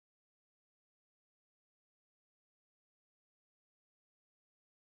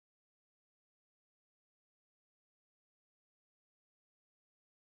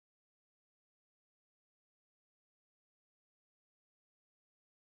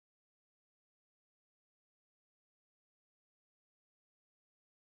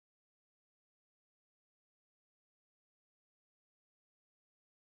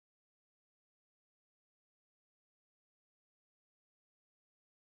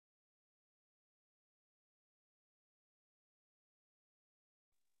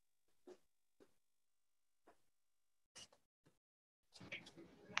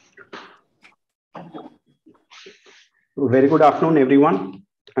Very good afternoon, everyone,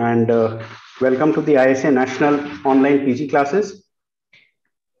 and welcome to the ISA National Online PG classes.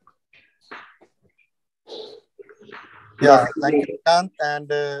 Yeah, thank you, Kant,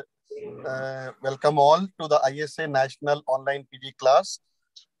 and welcome all to the ISA National Online PG class.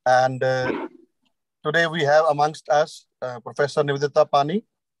 And today we have amongst us Professor Nibedita Pani,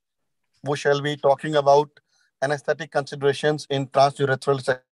 who shall be talking about anesthetic considerations in transurethral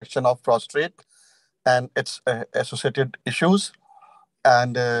section of prostate and its associated issues.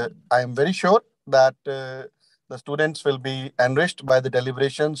 And I am very sure that the students will be enriched by the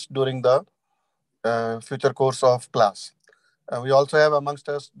deliberations during the future course of class. We also have amongst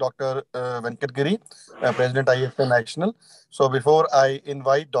us Dr. Venkat Giri, President ISA National. So before I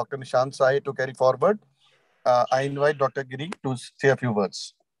invite Dr. Nishant Sai to carry forward, I invite Dr. Giri to say a few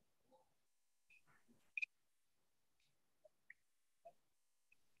words.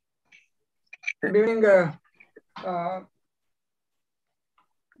 Good evening,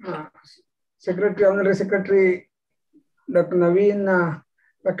 Secretary, Honorary Secretary Dr. Naveen,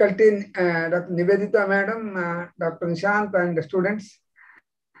 faculty, Dr. Nibedita Madam, Dr. Nishant and the students.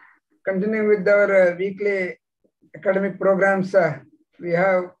 Continuing with our weekly academic programs, we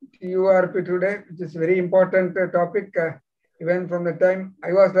have TURP today, which is a very important topic. Even from the time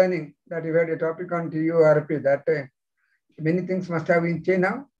I was learning that you had a topic on TURP, that many things must have been changed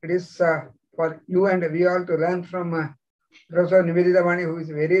now. It is for you and we all to learn from Professor Nibedita Pani, who is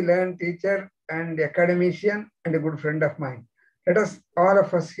a very learned teacher and academician and a good friend of mine. Let us, all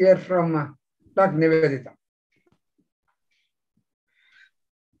of us, hear from Dr. Nibedita.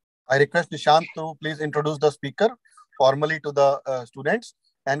 I request Nishant to please introduce the speaker formally to the students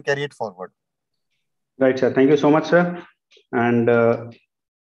and carry it forward. Right, sir. Thank you so much, sir. And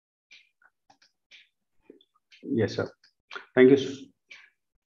yes, sir. Thank you.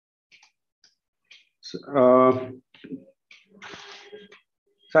 So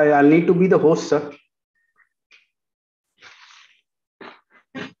I'll need to be the host, sir.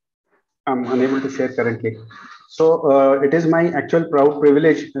 I'm unable to share currently. So it is my actual proud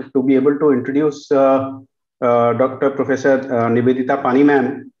privilege to be able to introduce Dr. Professor Nibedita Pani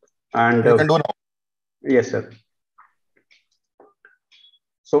ma'am. And you can do now. Yes, sir.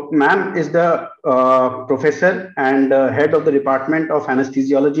 So ma'am is the professor and head of the Department of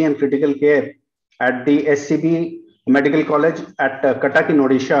Anesthesiology and Critical Care at the SCB Medical College at Cuttack in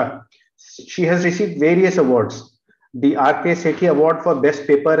Odisha. She has received various awards. The R.K. Sethi Award for Best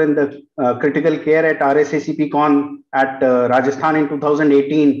Paper in the Critical Care at RSACP Con at Rajasthan in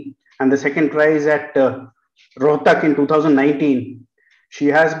 2018, and the second prize at Rohtak in 2019. She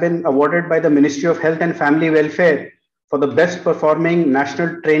has been awarded by the Ministry of Health and Family Welfare for the Best Performing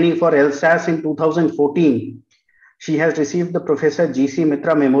National Training for LSAS in 2014. She has received the Professor G.C.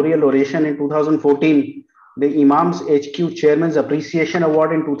 Mitra Memorial Oration in 2014, the Imams HQ Chairman's Appreciation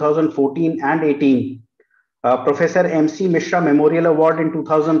Award in 2014 and 18, Professor M.C. Mishra Memorial Award in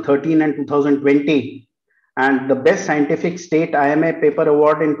 2013 and 2020, and the Best Scientific State IMA Paper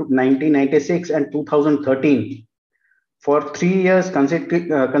Award in 1996 and 2013. For 3 years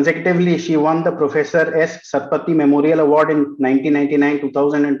consecutively, she won the Professor S. Satpathy Memorial Award in 1999,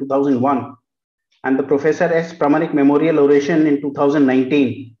 2000 and 2001, and the Professor S. Pramanik Memorial Oration in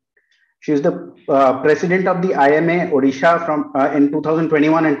 2019. She is the president of the IMA Odisha from in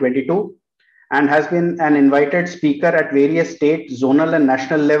 2021 and 22, and has been an invited speaker at various state, zonal, and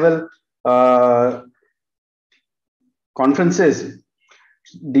national level conferences.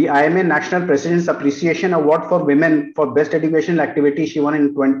 The IMA National President's Appreciation Award for Women for Best Educational Activity she won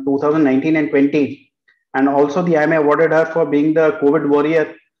in 2019 and 20, and also the IMA awarded her for being the COVID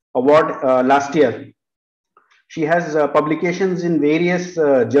Warrior Award last year. She has publications in various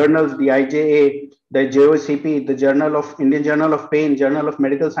journals, the IJA, the JOCP, the Journal of Indian Journal of Pain, Journal of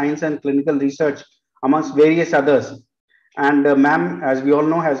Medical Science and Clinical Research, amongst various others. And ma'am, as we all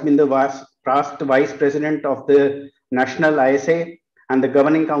know, has been the past vice president of the National ISA and the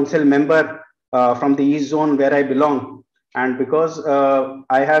governing council member from the East Zone where I belong. And because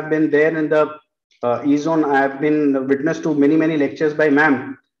I have been there in the East Zone, I have been witness to many, many lectures by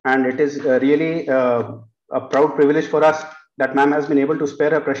ma'am. And it is really a proud privilege for us that ma'am has been able to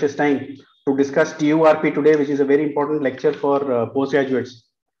spare her precious time to discuss TURP today, which is a very important lecture for postgraduates.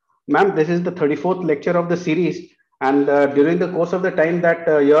 Ma'am, this is the 34th lecture of the series. And during the course of the time that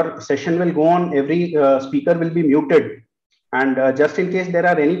your session will go on, every speaker will be muted. And just in case there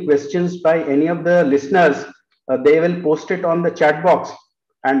are any questions by any of the listeners, they will post it on the chat box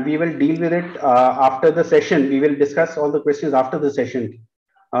and we will deal with it after the session. We will discuss all the questions after the session.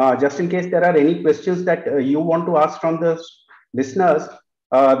 Just in case there are any questions that you want to ask from the listeners,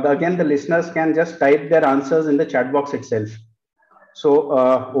 again, the listeners can just type their answers in the chat box itself. So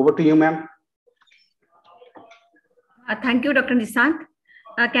over to you, ma'am. Thank you, Dr. Nishant.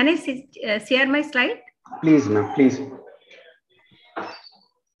 Can I share my slide? Please, ma'am, please.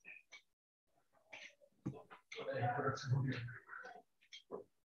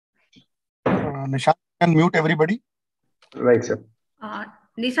 Nishant, can mute everybody. Right, sir.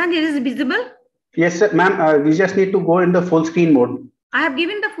 Nishant, it is visible? Yes, sir, ma'am. We just need to go in the full screen mode. I have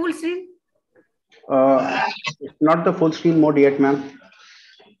given the full screen. Not the full screen mode yet, ma'am.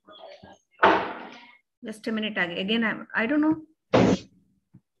 Just a minute again. I don't know.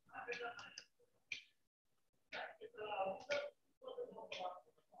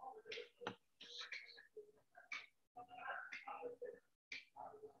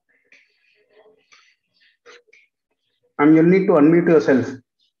 You'll need to unmute yourself.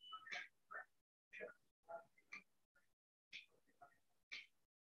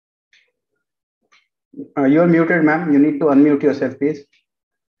 You're muted, ma'am. You need to unmute yourself, please.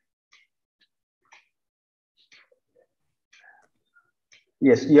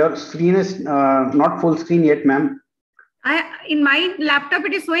 Yes, your screen is not full screen yet, ma'am. In my laptop,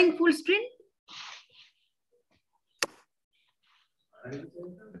 it is showing full screen.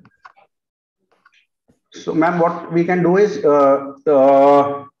 So, ma'am, what we can do is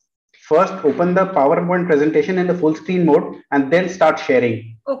first open the PowerPoint presentation in the full screen mode and then start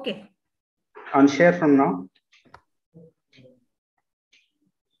sharing. Okay. Unshare from now.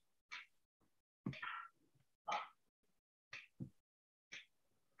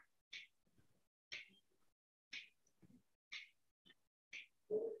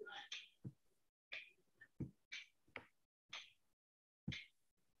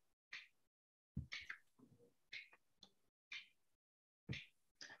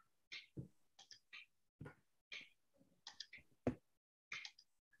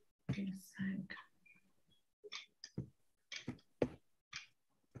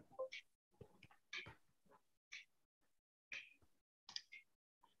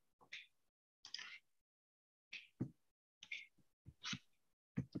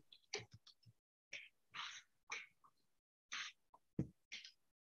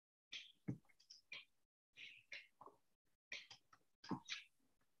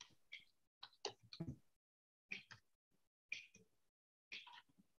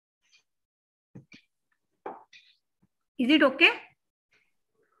 Is it okay?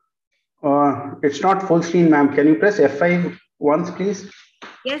 It's not full screen, ma'am. Can you press F5 once, please?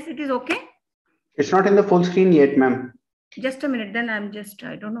 Yes, it is okay. It's not in the full screen yet, ma'am. Just a minute, then I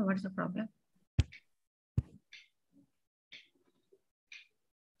don't know what's the problem.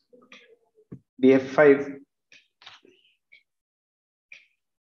 The F5.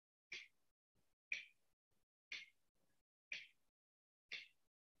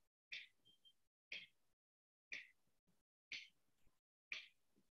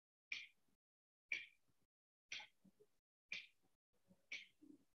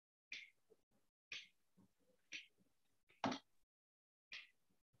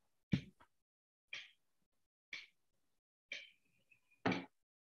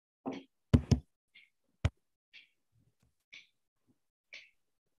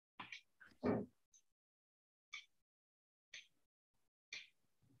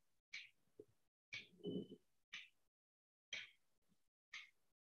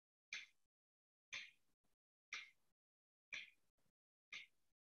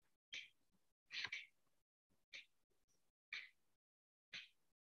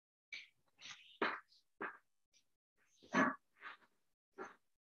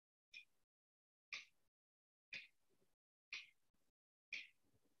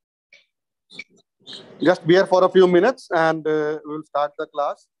 Just be here for a few minutes and we'll start the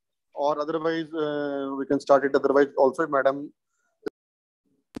class, or otherwise we can start it otherwise also, madam.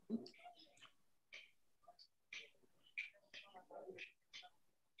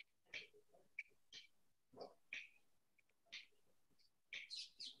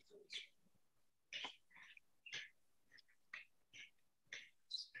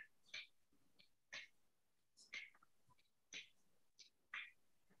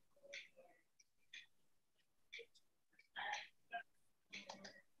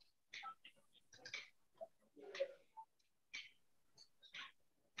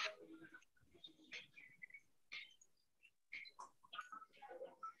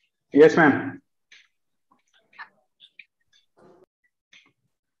 Yes, ma'am.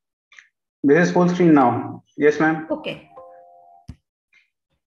 This is full screen now. Yes, ma'am. Okay.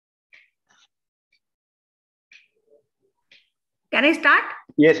 Can I start?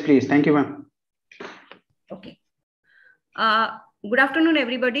 Yes, please. Thank you, ma'am. Okay. Good afternoon,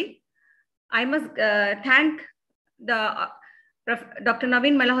 everybody. I must thank the Dr.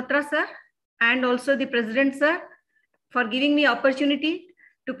 Naveen Malhotra, sir, and also the President, sir, for giving me opportunity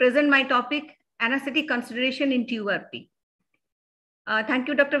to present my topic, Anaesthetic Consideration in TURP. Thank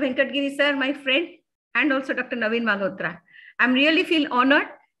you, Dr. Venkatgiri, sir, my friend, and also Dr. Naveen Malhotra. I'm really feel honored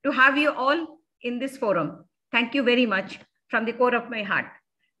to have you all in this forum. Thank you very much from the core of my heart.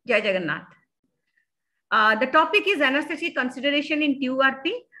 Jai Jagannath. The topic is Anaesthetic Consideration in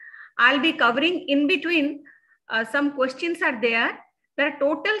TURP. I'll be covering in between some questions are there. There are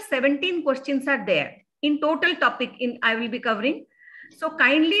total 17 questions are there. In total topic I will be covering. So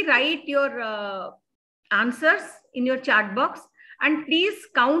kindly write your answers in your chat box and please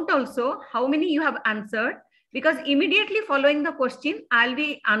count also how many you have answered, because immediately following the question, I'll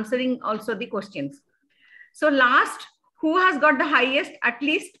be answering also the questions. So last, who has got the highest, at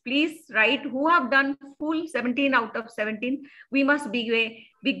least please write who have done full 17 out of 17. We must be a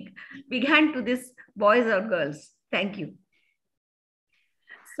big hand to this boys or girls. Thank you.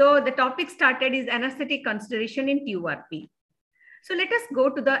 So the topic started is Anaesthetic Consideration in TURP. So let us go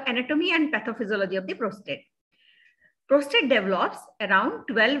to the anatomy and pathophysiology of the prostate. Prostate develops around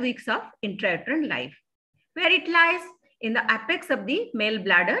 12 weeks of intrauterine life, where it lies in the apex of the male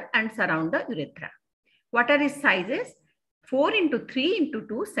bladder and surround the urethra. What are its sizes? 4 into 3 into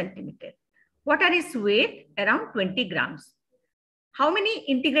 2 centimeters. What are its weight? Around 20 grams. How many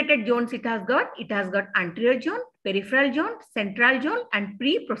integrated zones it has got? It has got anterior zone, peripheral zone, central zone, and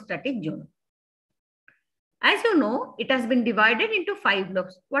pre-prostatic zone. As you know, it has been divided into 5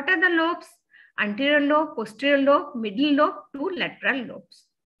 lobes. What are the lobes? Anterior lobe, posterior lobe, middle lobe, 2 lateral lobes.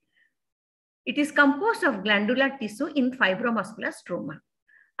 It is composed of glandular tissue in fibromuscular stroma.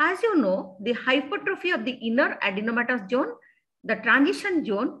 As you know, the hypertrophy of the inner adenomatous zone, the transition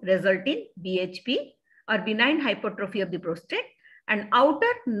zone, result in BHP or benign hypertrophy of the prostate, and outer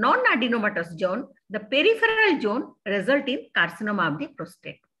non-adenomatous zone, the peripheral zone, result in carcinoma of the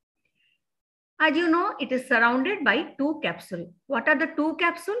prostate. As you know, it is surrounded by 2 capsules. What are the 2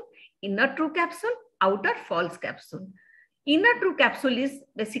 capsules? Inner true capsule, outer false capsule. Inner true capsule is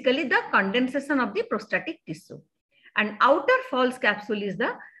basically the condensation of the prostatic tissue, and outer false capsule is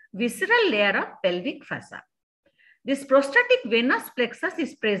the visceral layer of pelvic fossa. This prostatic venous plexus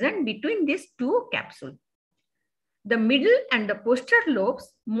is present between these 2 capsules. The middle and the posterior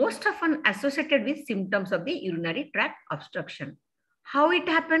lobes most often associated with symptoms of the urinary tract obstruction. How it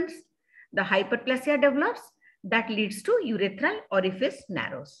happens? The hyperplasia develops that leads to urethral orifice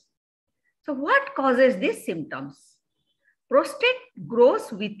narrows. So what causes these symptoms? Prostate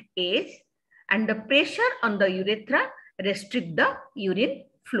grows with age and the pressure on the urethra restricts the urine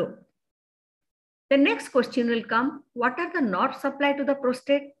flow. The next question will come, what are the nerve supply to the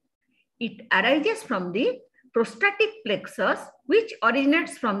prostate? It arises from the prostatic plexus, which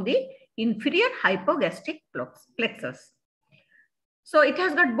originates from the inferior hypogastric plexus. So it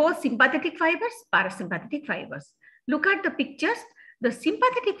has got both sympathetic fibers, parasympathetic fibers. Look at the pictures. The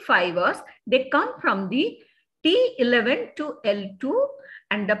sympathetic fibers, they come from the T11 to L2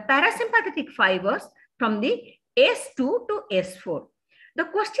 and the parasympathetic fibers from the S2 to S4. The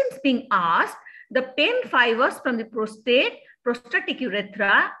questions being asked, the pain fibers from the prostate, prostatic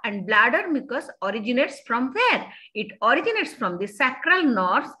urethra and bladder mucus originates from where? It originates from the sacral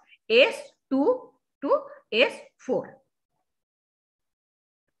nerves S2 to S4.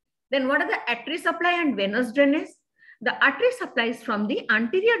 Then what are the artery supply and venous drainage? The artery supplies from the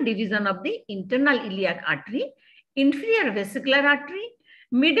anterior division of the internal iliac artery, inferior vesicular artery,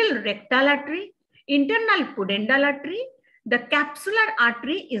 middle rectal artery, internal pudendal artery. The capsular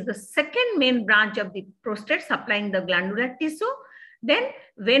artery is the second main branch of the prostate supplying the glandular tissue. Then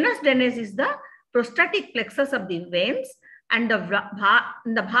venous drainage is the prostatic plexus of the veins, and the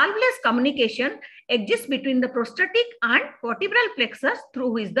valvulus communication exists between the prostatic and vertebral plexus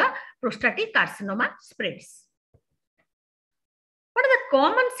through which the prostatic carcinoma spreads. What are the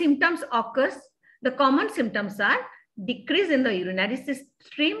common symptoms occurs? The common symptoms are decrease in the urinary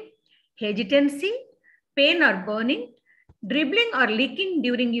stream, hesitancy, pain or burning, dribbling or leaking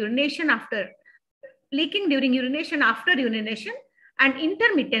during urination after urination, and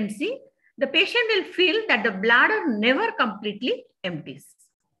intermittency. The patient will feel that the bladder never completely empties.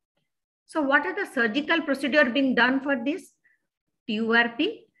 So what are the surgical procedure being done for this?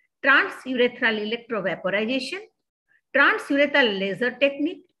 TURP, transurethral electrovaporization, transurethral laser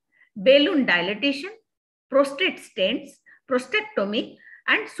technique, balloon dilatation, prostate stents, prostatectomy,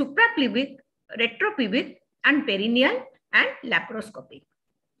 and suprapubic, retropubic, and perineal, and laparoscopy.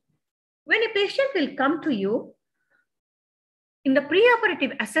 When a patient will come to you, in the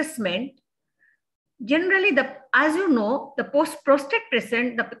preoperative assessment, Generally, as you know, the prostate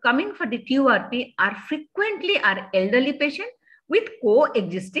patient coming for the TURP are frequently elderly patients with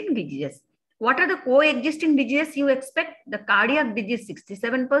coexisting diseases. What are the coexisting diseases you expect? The cardiac disease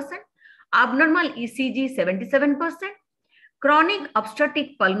 67%, abnormal ECG 77%, chronic obstructive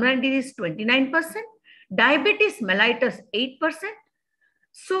pulmonary disease 29%, diabetes mellitus 8%.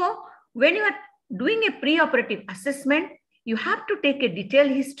 So when you are doing a preoperative assessment, you have to take a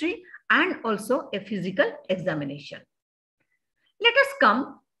detailed history and also a physical examination. Let us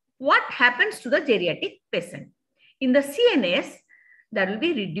come what happens to the geriatric patient. In the CNS, there will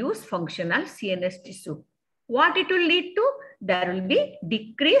be reduced functional CNS tissue. What it will lead to? There will be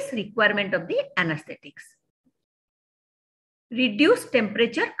decreased requirement of the anesthetics. Reduced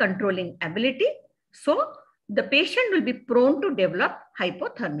temperature controlling ability. So the patient will be prone to develop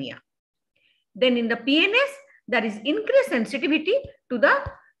hypothermia. Then in the PNS, there is increased sensitivity to the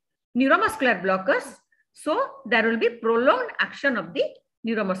neuromuscular blockers. So there will be prolonged action of the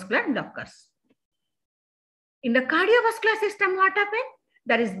neuromuscular blockers. In the cardiovascular system, what happened?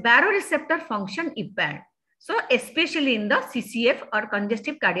 There is baroreceptor function impaired. So especially in the CCF or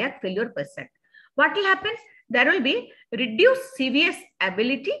congestive cardiac failure patient, what will happen? There will be reduced CVS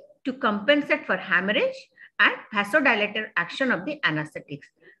ability to compensate for hemorrhage and vasodilator action of the anesthetics.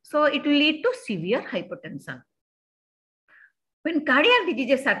 So it will lead to severe hypotension. When cardiac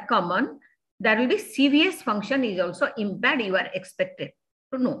diseases are common, there will be CVS function is also impaired, you are expected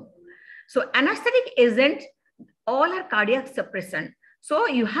to know. So anesthetic agent, all are cardiac suppressant. So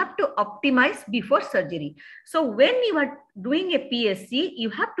you have to optimize before surgery. So when you are doing a PSC, you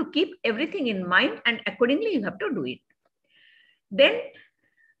have to keep everything in mind and accordingly you have to do it. Then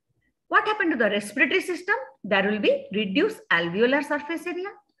what happened to the respiratory system? There will be reduced alveolar surface area,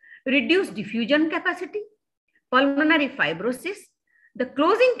 reduced diffusion capacity, pulmonary fibrosis. The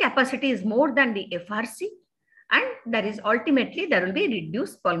closing capacity is more than the FRC, and there is ultimately there will be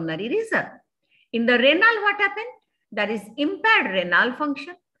reduced pulmonary reserve. In the renal, what happened? There is impaired renal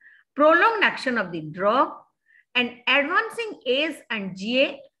function, prolonged action of the drug, and advancing ACE and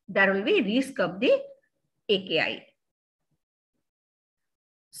GA, there will be risk of the AKI.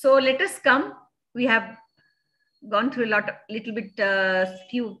 So let us come. We have gone through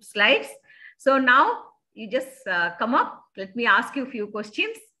few slides. So now you just come up. Let me ask you a few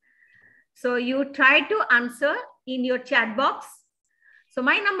questions. So you try to answer in your chat box. So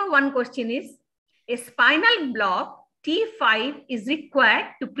my number one question is, a spinal block T5 is required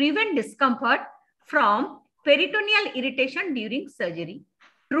to prevent discomfort from peritoneal irritation during surgery.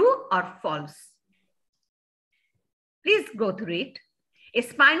 True or false? Please go through it. A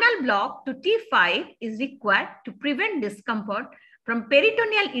spinal block to T5 is required to prevent discomfort from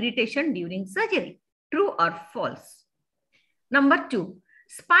peritoneal irritation during surgery. True or false? Number two,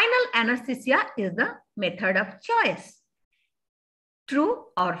 spinal anesthesia is the method of choice. True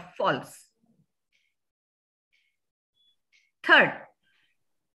or false? Third,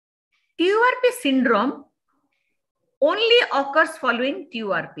 TURP syndrome only occurs following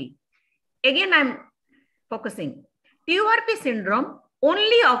TURP. Again, I'm focusing. TURP syndrome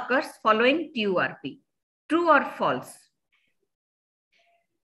only occurs following TURP. True or false?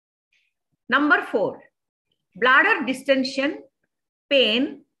 Number four, bladder distension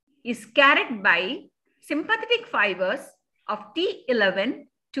pain is carried by sympathetic fibers of T11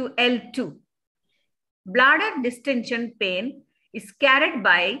 to L2. Bladder distension pain is carried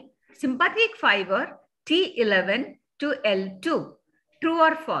by sympathetic fiber T11 to L2. True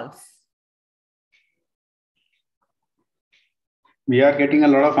or false? We are getting a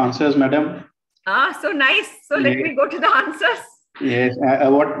lot of answers, madam. Ah, so nice. So let me go to the answers. Yes.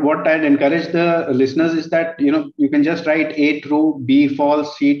 What I'd encourage the listeners is that, you can just write A true, B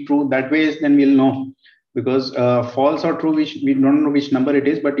false, C true. That way, then we'll know. Because false or true, we don't know which number it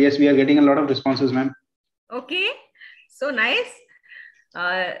is. But yes, we are getting a lot of responses, ma'am. Okay. So nice.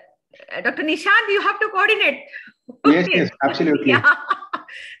 Dr. Nishant, you have to coordinate. Yes, yes, absolutely. Yeah.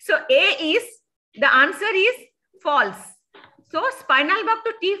 So the answer is false. So spinal block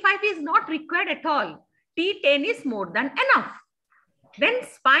to T5 is not required at all. T10 is more than enough. Then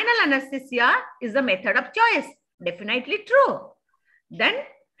spinal anesthesia is the method of choice. Definitely true. Then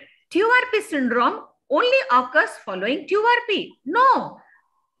TURP syndrome only occurs following TURP. No,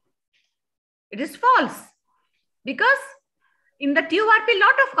 it is false. Because in the TURP,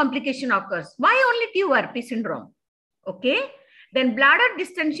 lot of complication occurs. Why only TURP syndrome? Okay. Then bladder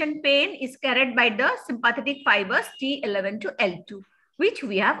distension pain is carried by the sympathetic fibers T11 to L2, which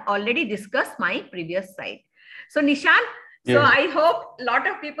we have already discussed my previous slide. So Nishant, So I hope a lot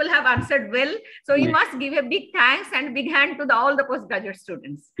of people have answered well. So you must give a big thanks and big hand to all the postgraduate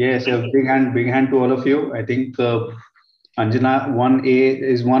students. Yes, a big hand to all of you. I think Anjana 1A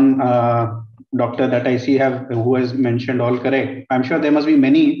is one doctor that I see who has mentioned all correct. I'm sure there must be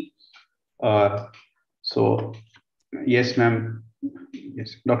many. So yes, ma'am.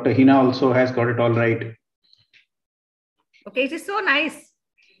 Yes, Dr. Hina also has got it all right. Okay, it is so nice.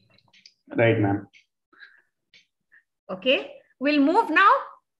 Right, ma'am. Okay, we'll move now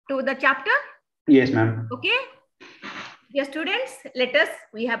to the chapter. Yes, ma'am. Okay. Dear students,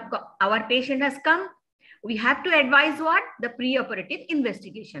 we have got, our patient has come. We have to advise what? The preoperative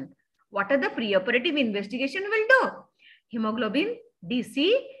investigation. What are the preoperative investigation will do? Hemoglobin,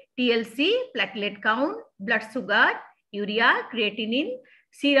 DC, TLC, platelet count, blood sugar, urea, creatinine,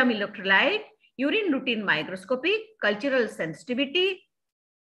 serum electrolyte, urine routine microscopy, cultural sensitivity,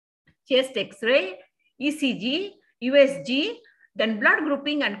 chest X-ray, ECG, USG, then blood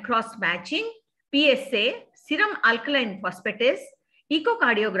grouping and cross-matching, PSA, serum alkaline phosphatase,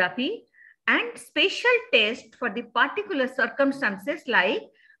 echocardiography, and special test for the particular circumstances like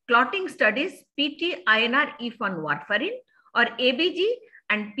clotting studies, PT, INR if on warfarin, or ABG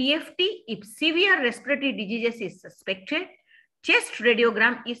and PFT if severe respiratory diseases is suspected, chest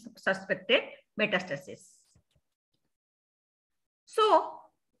radiogram is suspected metastasis. So,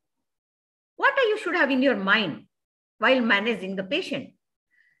 what you should have in your mind while managing the patient?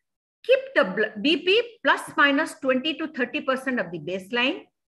 Keep the BP plus minus 20 to 30% of the baseline,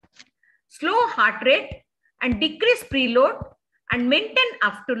 slow heart rate and decrease preload and maintain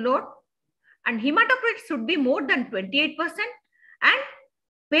afterload, and hematocrit should be more than 28% and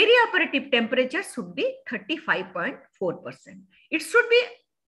perioperative temperature should be 35.4%. It should be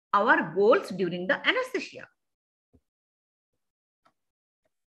our goals during the anesthesia.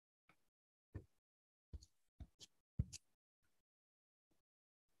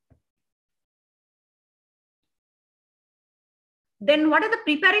 Then what are the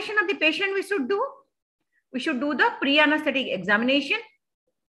preparation of the patient we should do? We should do the pre-anesthetic examination,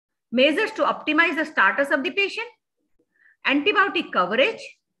 measures to optimize the status of the patient, antibiotic coverage,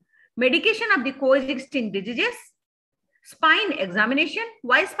 medication of the coexisting diseases, spine examination.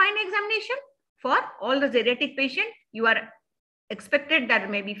 Why spine examination? For all the geriatric patient, you are expected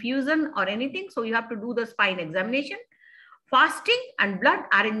that may be fusion or anything. So you have to do the spine examination, fasting and blood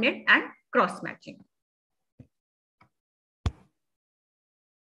arrangement and cross-matching.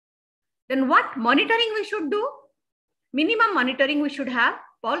 Then what monitoring we should do? Minimum monitoring we should have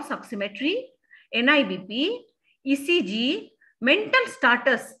pulse oximetry, NIBP, ECG, mental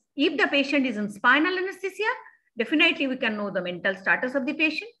status. If the patient is in spinal anesthesia, definitely we can know the mental status of the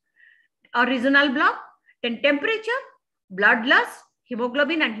patient, or regional block, then temperature, blood loss,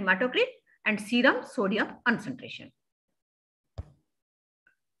 hemoglobin and hematocrit, and serum sodium concentration.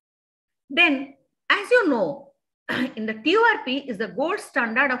 Then, as you know, in the TURP is the gold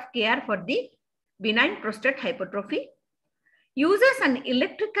standard of care for the benign prostate hypertrophy. Uses an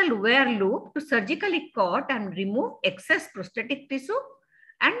electrical wear loop to surgically cut and remove excess prostatic tissue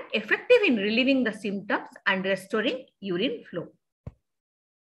and effective in relieving the symptoms and restoring urine flow.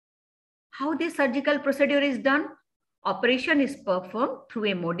 How this surgical procedure is done? Operation is performed through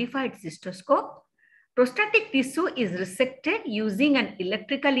a modified cystoscope. Prostatic tissue is resected using an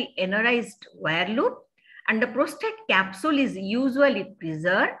electrically energized wire loop, and the prostate capsule is usually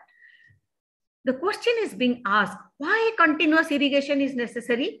preserved. The question is being asked, why continuous irrigation is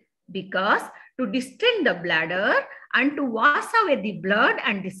necessary? Because to distend the bladder and to wash away the blood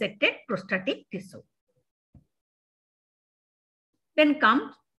and dissected prostatic tissue. Then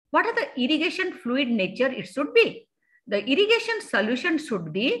comes, what are the irrigation fluid nature it should be? The irrigation solution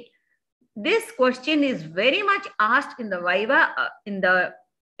should be, this question is very much asked in the Viva, in the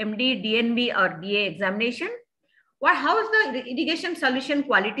MD, DNB or DA examination. How is the irrigation solution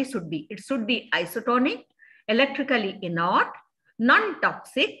quality should be? It should be isotonic, electrically inert,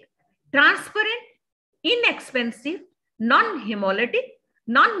 non-toxic, transparent, inexpensive, non-hemolytic,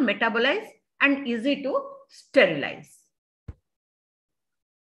 non-metabolized, and easy to sterilize.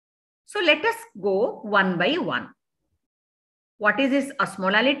 So let us go one by one. What is this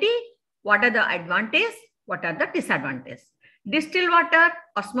osmolality? What are the advantages? What are the disadvantages? Distilled water,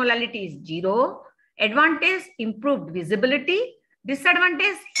 osmolality is 0. Advantage, improved visibility.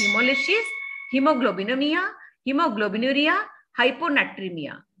 Disadvantage, hemolysis, hemoglobinemia, hemoglobinuria,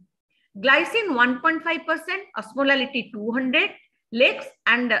 hyponatremia. Glycine 1.5%, osmolality 200, lakes,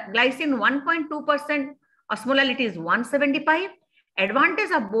 and glycine 1.2%, osmolality is 175.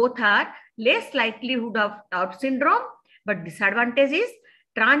 Advantage of both are less likelihood of TURP syndrome, but disadvantage is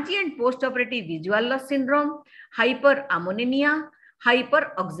transient postoperative visual loss syndrome, hyperammonemia,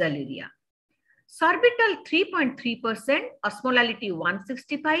 hyperoxaluria. Sorbitol 3.3%, osmolality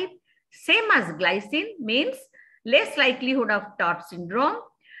 165, same as glycine, means less likelihood of TURP syndrome,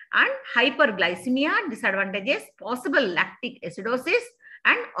 and hyperglycemia, disadvantages, possible lactic acidosis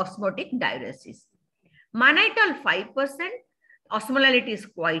and osmotic diuresis. Mannitol 5%, osmolality is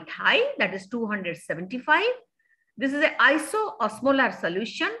quite high, that is 275. This is an isoosmolar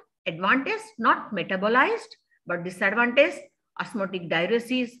solution, advantage not metabolized, but disadvantage osmotic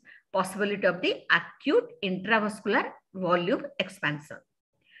diuresis, possibility of the acute intravascular volume expansion.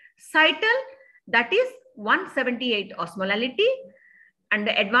 Cytal, that is 178 osmolality, and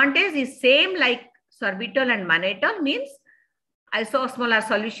the advantage is same like sorbitol and mannitol, means isoosmolar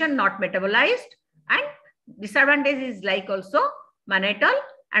solution not metabolized, and disadvantage is like also mannitol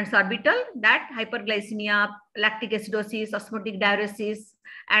and sorbitol, that hyperglycemia, lactic acidosis, osmotic diuresis,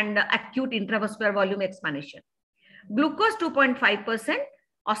 and acute intravascular volume expansion. Glucose 2.5%,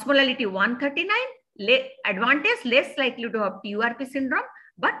 osmolality 139, advantage less likely to have TURP syndrome,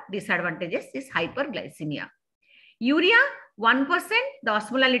 but disadvantages is hyperglycemia. Urea 1%, the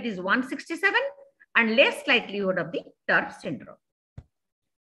osmolality is 167, and less likelihood of the TURP syndrome.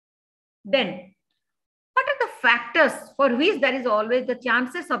 Then, what are the factors for which there is always the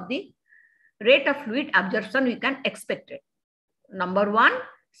chances of the rate of fluid absorption we can expect it? Number one,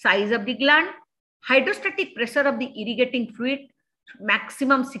 size of the gland, hydrostatic pressure of the irrigating fluid,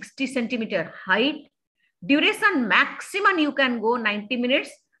 maximum 60 centimeter height, duration maximum you can go 90 minutes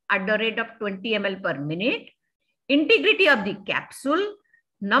at the rate of 20 ml per minute, integrity of the capsule,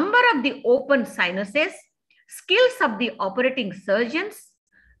 number of the open sinuses, skills of the operating surgeons,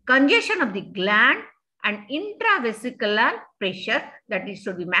 congestion of the gland, and intravesicular pressure, that is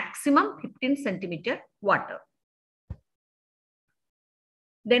should be maximum 15 centimeter water.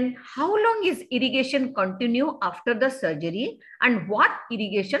 Then how long is irrigation continue after the surgery, and what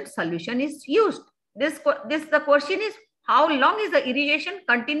irrigation solution is used? The question is, how long is the irrigation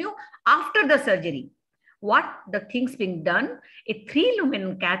continue after the surgery? What the things being done? A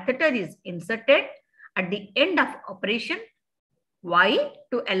 3-lumen catheter is inserted at the end of operation. Why?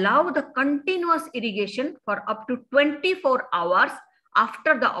 To allow the continuous irrigation for up to 24 hours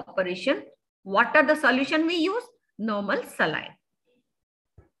after the operation. What are the solution we use? Normal saline.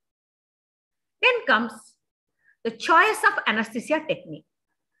 Then comes the choice of anesthesia technique.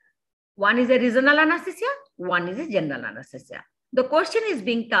 One is a regional anesthesia, one is a general anesthesia. The question is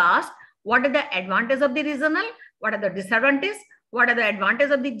being asked, what are the advantages of the regional? What are the disadvantages? What are the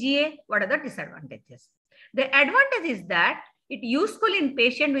advantages of the GA? What are the disadvantages? The advantage is that it is useful in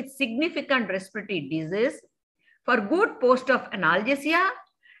patients with significant respiratory disease, for good post-op analgesia,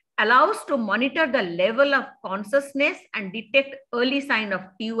 allows to monitor the level of consciousness and detect early sign of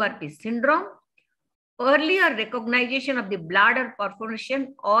TURP syndrome, earlier recognition of the bladder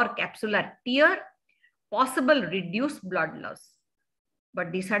perforation or capsular tear, possible reduced blood loss.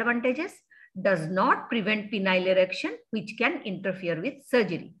 But disadvantages, does not prevent penile erection, which can interfere with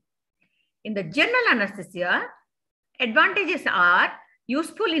surgery. In the general anesthesia, advantages are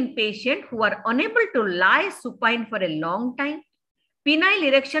useful in patients who are unable to lie supine for a long time. Penile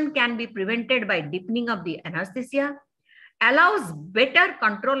erection can be prevented by deepening of the anesthesia, allows better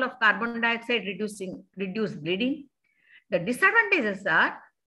control of carbon dioxide, reduced bleeding. The disadvantages are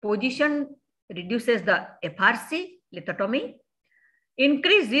position reduces the FRC, lithotomy,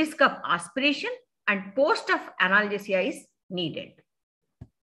 increased risk of aspiration, and post-op analgesia is needed.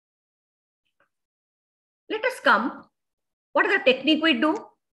 Let us come, what is the technique we do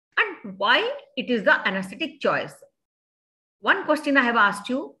and why it is the anesthetic choice. One question I have asked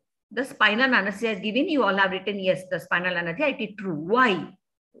you, the spinal anesthesia is given, you all have written yes, the spinal anesthesia, it is true. Why?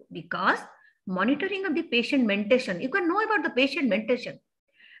 Because monitoring of the patient mentation, you can know about the patient mentation,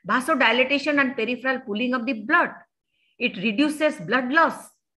 vasodilatation and peripheral pooling of the blood. It reduces blood loss.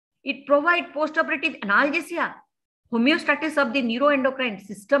 It provides postoperative analgesia, homeostasis of the neuroendocrine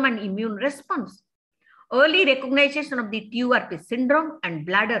system and immune response, early recognition of the TURP syndrome and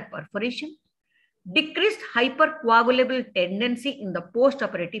bladder perforation, decreased hypercoagulable tendency in the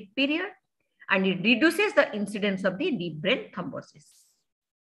postoperative period, and it reduces the incidence of the deep brain thrombosis.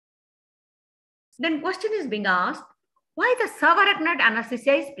 Then question is being asked, why the subarachnoid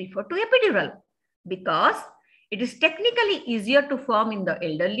anesthesia is preferred to epidural? Because it is technically easier to form in the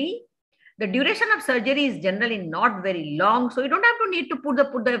elderly. The duration of surgery is generally not very long, so you don't have to need to put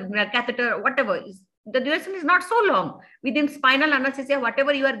the catheter, whatever. The duration is not so long. Within spinal anesthesia,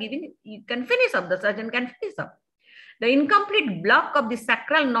 whatever you are giving, you can finish up, the surgeon can finish up. The incomplete block of the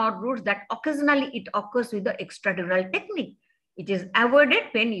sacral nerve roots that occasionally it occurs with the extradural technique. It is avoided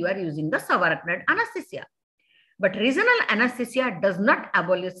when you are using the subarachnoid anesthesia. But regional anesthesia does not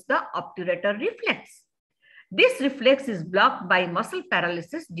abolish the obturator reflex. This reflex is blocked by muscle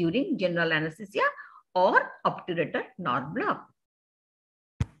paralysis during general anesthesia or obturator nerve block.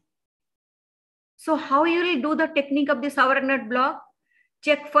 So how you will do the technique of the subarachnoid block?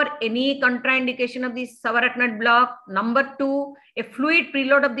 Check for any contraindication of the subarachnoid block. Number 2, a fluid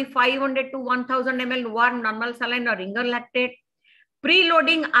preload of the 500 to 1000 ml warm normal saline or ringer lactate.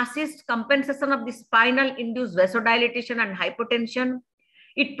 Preloading assists compensation of the spinal induced vasodilation and hypotension.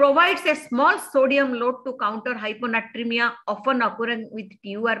 It provides a small sodium load to counter hyponatremia often occurring with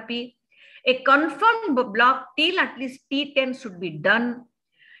TURP. A confirmed block till at least T10 should be done.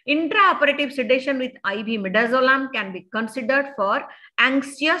 Intraoperative sedation with IV midazolam can be considered for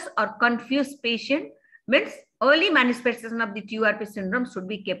anxious or confused patient. Means early manifestation of the TURP syndrome should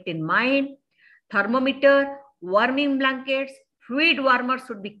be kept in mind. Thermometer, warming blankets, fluid warmers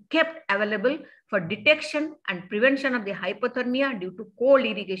should be kept available for detection and prevention of the hypothermia due to cold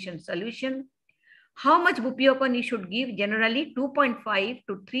irrigation solution. How much bupivacaine you should give? Generally 2.5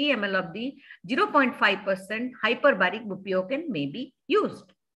 to 3 ml of the 0.5% hyperbaric bupivacaine may be used.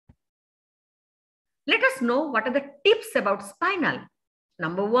 Let us know what are the tips about spinal.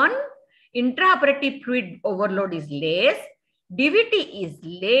 Number 1, intraoperative fluid overload is less, DVT is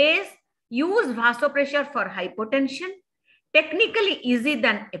less, use vasopressor for hypotension, technically easy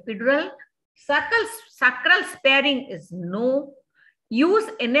than epidural, sacral sparing is no, use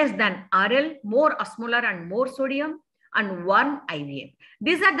NS than RL, more osmolar and more sodium, and 1 IVF.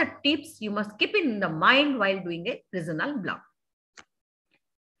 These are the tips you must keep in the mind while doing a regional block.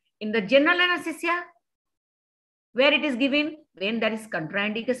 In the general anesthesia, where it is given when there is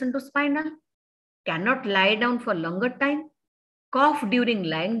contraindication to spinal, cannot lie down for longer time, cough during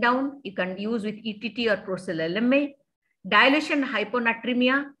lying down, you can use with ETT or Procel LMA, dilation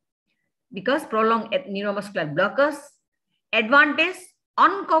hyponatremia because prolonged neuromuscular blockers, advantage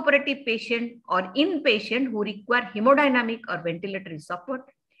uncooperative patient or inpatient who require hemodynamic or ventilatory support.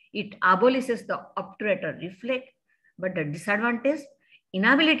 It abolishes the obturator reflex, but the disadvantage,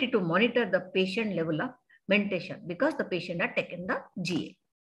 inability to monitor the patient level of mentation because the patient had taken the GA.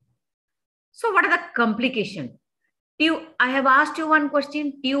 So what are the complications? I have asked you one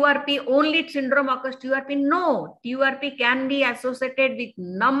question, TURP, only syndrome occurs TURP? No, TURP can be associated with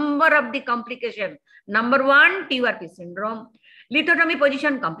number of the complications. Number 1, TURP syndrome, lithotomy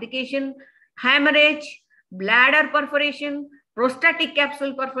position complication, hemorrhage, bladder perforation, prostatic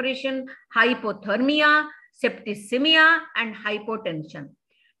capsule perforation, hypothermia, septicemia, and hypotension.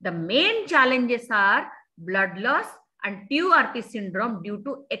 The main challenges are blood loss and TURP syndrome due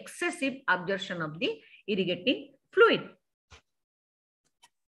to excessive absorption of the irrigating fluid.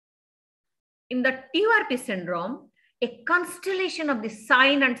 In the TURP syndrome, a constellation of the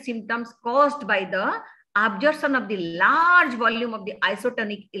signs and symptoms caused by the absorption of the large volume of the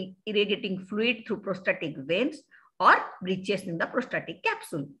isotonic irrigating fluid through prostatic veins or breaches in the prostatic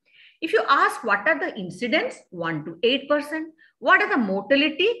capsule. If you ask what are the incidents, 1 to 8%, what are the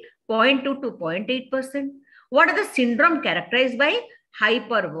mortality, 0.2 to 0.8%, what are the syndrome characterized by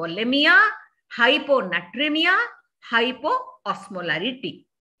hypervolemia, hyponatremia, hypoosmolarity.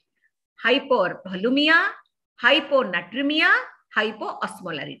 Hypervolumia, hyponatremia,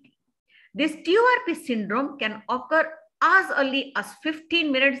 hypoosmolarity. This TURP syndrome can occur as early as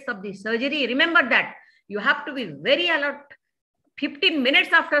 15 minutes of the surgery. Remember that you have to be very alert 15 minutes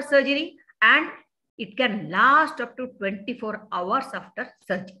after surgery, and it can last up to 24 hours after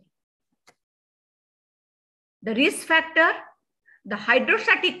surgery. The risk factor, the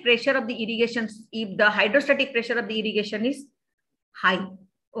hydrostatic pressure of the irrigation, if the hydrostatic pressure of the irrigation is high,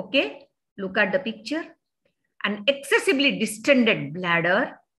 okay, look at the picture, an excessively distended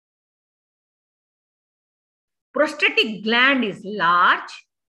bladder, prostatic gland is large,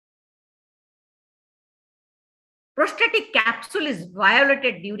 prostatic capsule is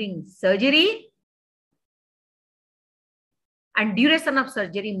violated during surgery, and duration of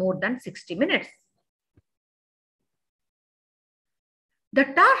surgery more than 60 minutes. The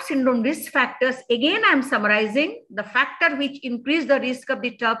TURP syndrome risk factors, again I am summarizing the factor which increase the risk of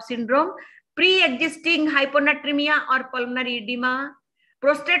the TURP syndrome: pre-existing hyponatremia or pulmonary edema,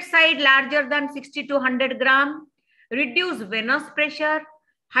 prostate size larger than 60 to 100 gram, reduced venous pressure,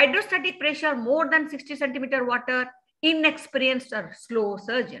 hydrostatic pressure more than 60 centimeter water, inexperienced or slow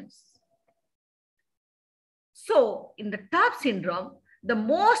surgeons. So in the TURP syndrome, the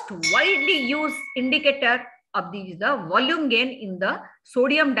most widely used indicator of the volume gain in the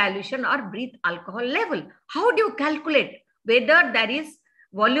sodium dilution or breath alcohol level. How do you calculate whether there is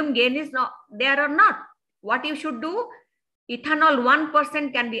volume gain is not there or not? What you should do? Ethanol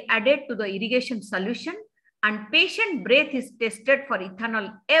 1% can be added to the irrigation solution, and patient breath is tested for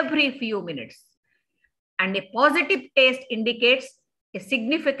ethanol every few minutes. And a positive test indicates a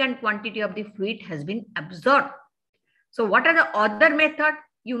significant quantity of the fluid has been absorbed. So what are the other methods?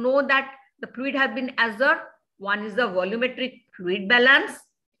 You know that the fluid has been absorbed. One is the volumetric fluid balance,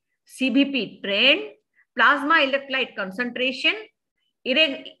 CBP trend, plasma electrolyte concentration,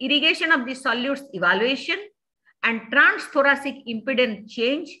 irrigation of the solutes evaluation, and transthoracic impedance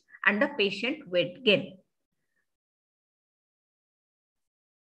change, and the patient weight gain.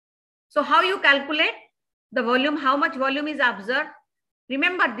 So how you calculate the volume, how much volume is absorbed?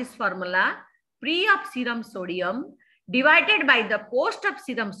 Remember this formula, pre of serum sodium divided by the post of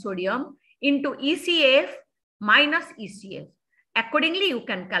serum sodium into ECF minus ECF. Accordingly, you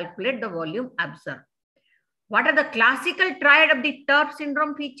can calculate the volume absorbed. What are the classical triad of the TURP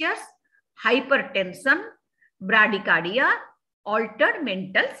syndrome features? Hypertension, bradycardia, altered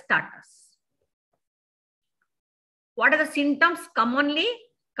mental status. What are the symptoms commonly?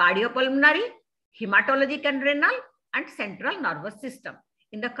 Cardiopulmonary, hematologic and renal, and central nervous system.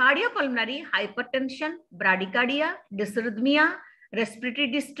 In the cardiopulmonary, hypertension, bradycardia, dysrhythmia, respiratory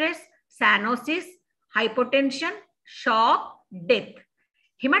distress, cyanosis, hypotension, shock, death.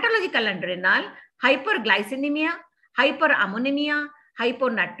 Hematological and renal, hyperglycemia, hyperammonemia,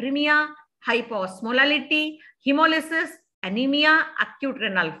 hyponatremia, hyposmolality, hemolysis, anemia, acute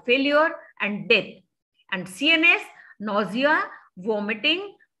renal failure, and death. And CNS, nausea,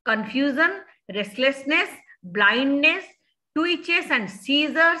 vomiting, confusion, restlessness, blindness, twitches and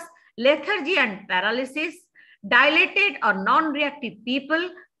seizures, lethargy and paralysis, dilated or non-reactive people,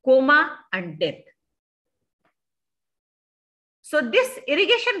 coma, and death. So this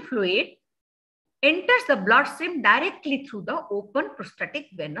irrigation fluid enters the bloodstream directly through the open prostatic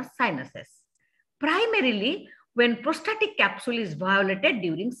venous sinuses, primarily when prostatic capsule is violated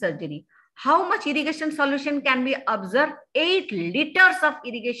during surgery. How much irrigation solution can be absorbed? 8 liters of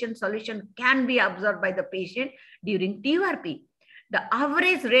irrigation solution can be absorbed by the patient during TURP. The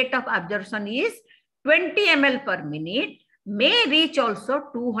average rate of absorption is 20 ml per minute, may reach also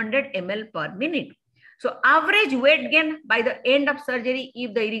 200 ml per minute. So average weight gain by the end of surgery,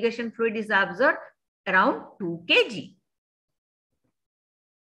 if the irrigation fluid is absorbed, around 2 kg.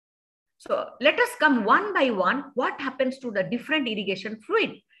 So let us come one by one. What happens to the different irrigation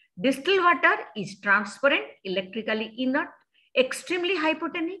fluid? Distilled water is transparent, electrically inert, extremely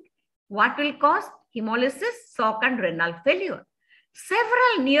hypotonic. What will cause? Hemolysis, shock, and renal failure.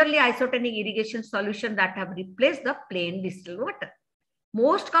 Several nearly isotonic irrigation solutions that have replaced the plain distilled water.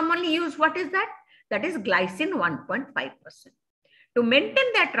 Most commonly used, what is that? That is glycine 1.5%. To maintain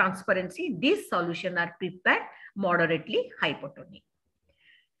their transparency, these solutions are prepared moderately hypotonic.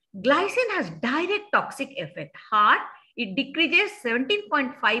 Glycine has direct toxic effect. Heart, it decreases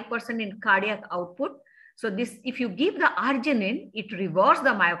 17.5% in cardiac output. So this, if you give the arginine, it reverses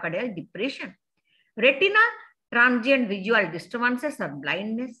the myocardial depression. Retina, transient visual disturbances or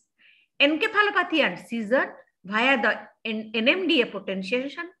blindness. Encephalopathy and seizure via the NMDA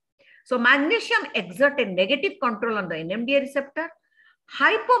potentiation. So magnesium exerts a negative control on the NMDA receptor.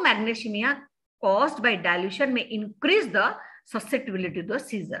 Hypomagnesemia caused by dilution may increase the susceptibility to the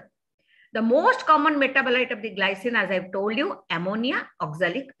seizure. The most common metabolite of the glycine, as I've told you, ammonia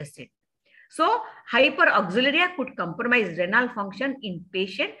oxalic acid. So hyperoxaluria could compromise renal function in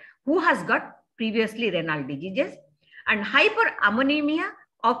patient who has got previously renal diseases, and hyperammonemia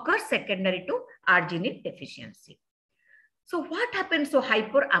occurs secondary to arginine deficiency. So what happens to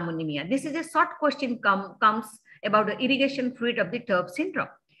hyperammonemia? This is a short question comes about the irrigation fluid of the TURP syndrome.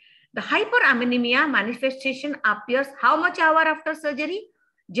 The hyperammonemia manifestation appears how much hour after surgery?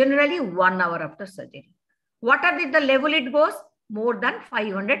 Generally 1 hour after surgery. What are the level it goes? More than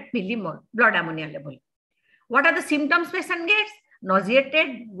 500 millimole blood ammonia level. What are the symptoms patient gets?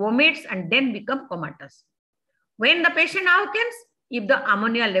 Nauseated, vomits, and then become comatose. When the patient awakens, if the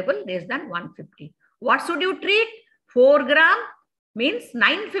ammonia level less than 150. What should you treat? 4 gram means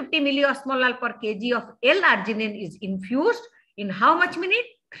 950 milliosmolar per kg of L-arginine is infused. In how much minute?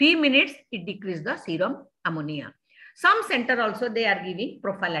 3 minutes, it decreases the serum ammonia. Some center also, they are giving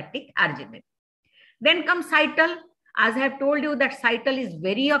prophylactic arginine. Then comes cytal. As I have told you that cytal is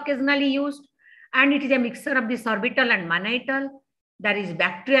very occasionally used, and it is a mixture of the sorbitol and mannitol. There is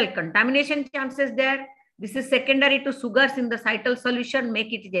bacterial contamination chances there. This is secondary to sugars in the cytal solution,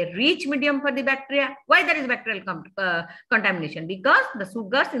 make it a rich medium for the bacteria. Why there is bacterial contamination? Because the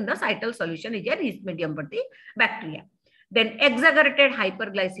sugars in the cytal solution is a rich medium for the bacteria. Then exaggerated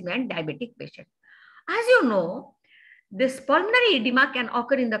hyperglycemia and diabetic patient. As you know, this pulmonary edema can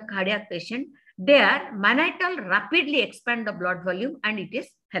occur in the cardiac patient There, mannitol rapidly expand the blood volume and it is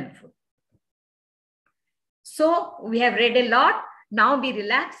helpful. So we have read a lot. Now be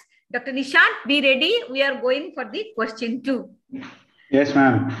relaxed. Dr. Nishant, be ready. We are going for the question 2. Yes,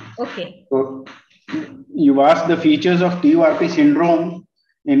 ma'am. Okay. So you asked the features of TURP syndrome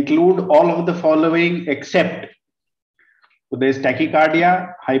include all of the following except. So there is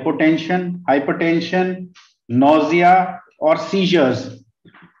tachycardia, hypertension, nausea, or seizures.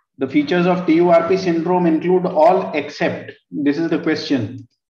 The features of TURP syndrome include all except. This is the question.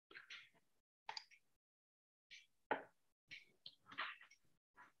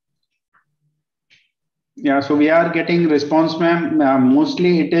 Yeah, so we are getting response, ma'am.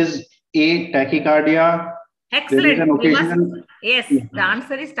 Mostly it is A, tachycardia. Excellent. Yes, the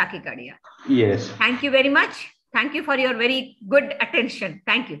answer is tachycardia. Yes. Thank you very much. Thank you for your very good attention.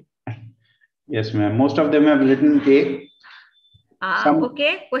 Thank you. Yes, ma'am. Most of them have written A.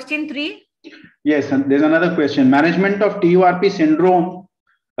 Okay, question 3. Yes, and there's another question. Management of TURP syndrome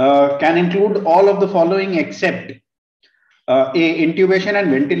can include all of the following except A, intubation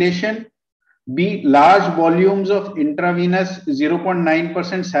and ventilation, B, large volumes of intravenous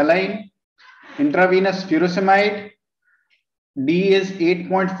 0.9% saline, intravenous furosemide, D is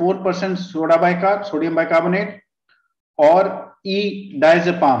 8.4% sodium bicarbonate, or E,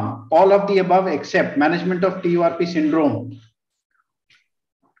 diazepam. All of the above except management of TURP syndrome.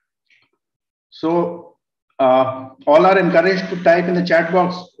 So all are encouraged to type in the chat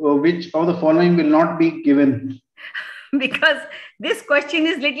box which of the following will not be given. Because this question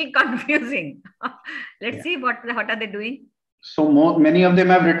is little confusing. Let's see what are they doing. So many of them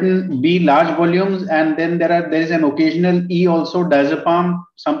have written B, large volumes, and then there is an occasional E also, diazepam.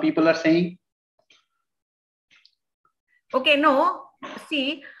 Some people are saying. Okay, no.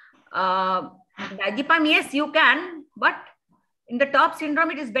 See, diazepam, yes, you can, but in the TURP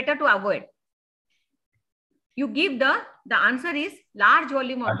syndrome, it is better to avoid. You give the answer is large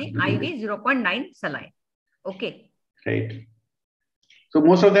volume of the IV 0.9 saline. Okay. Right. So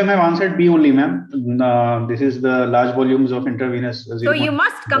most of them have answered B only, ma'am. This is the large volumes of intravenous. So you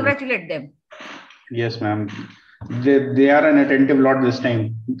must congratulate them. Yes, ma'am. They are an attentive lot this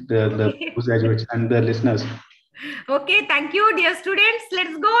time, the postgraduates and the listeners. Okay, thank you, dear students.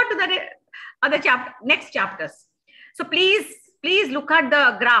 Let's go to the other chapter, next chapters. So please look at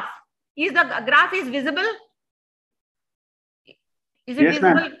the graph. Is the graph is visible? Is it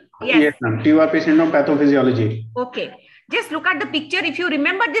visible? Yes, ma'am. TURP syndrome pathophysiology. Okay. Just look at the picture. If you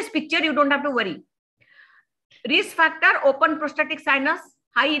remember this picture, you don't have to worry. Risk factor, open prostatic sinus,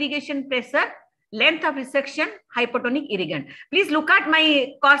 high irrigation pressure, length of resection, hypotonic irrigant. Please look at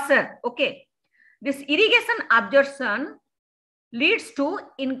my cursor. Okay. This irrigation absorption leads to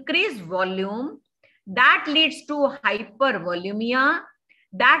increased volume. That leads to hypervolemia.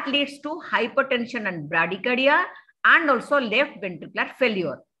 That leads to hypertension and bradycardia and also left ventricular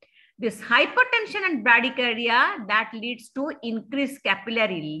failure. This hypertension and bradycardia, that leads to increased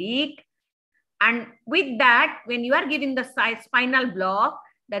capillary leak. And with that, when you are giving the spinal block,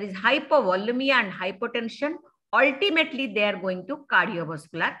 there is hypovolemia and hypotension. Ultimately, they are going to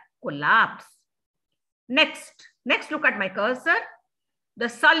cardiovascular collapse. Next, look at my cursor. The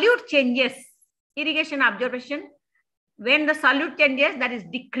solute changes, irrigation absorption. When the solute changes, that is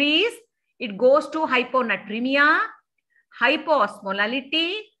decreased, it goes to hyponatremia,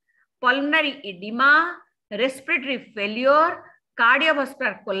 hypoosmolality, pulmonary edema, respiratory failure,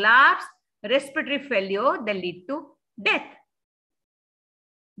 cardiovascular collapse, respiratory failure, they lead to death.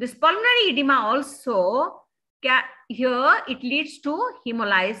 This pulmonary edema also, here it leads to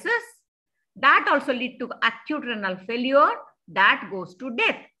hemolysis. That also leads to acute renal failure. That goes to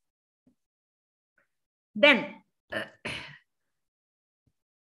death. Then,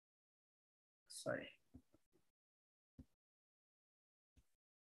 sorry.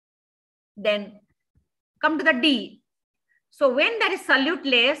 Then come to the D. So when there is solute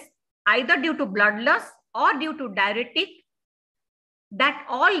loss, either due to blood loss or due to diuretic, that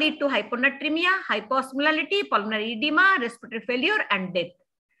all lead to hyponatremia, hypoosmolality, pulmonary edema, respiratory failure, and death.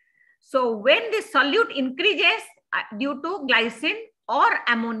 So when the solute increases due to glycine or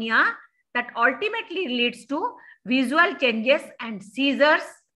ammonia, that ultimately leads to visual changes and seizures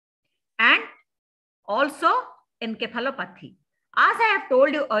and also encephalopathy. As I have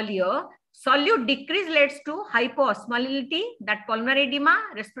told you earlier, solute decrease leads to hypoosmolality, that pulmonary edema,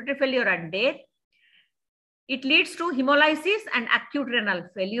 respiratory failure, and death. It leads to hemolysis and acute renal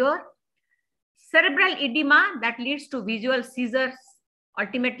failure. Cerebral edema, that leads to visual seizures.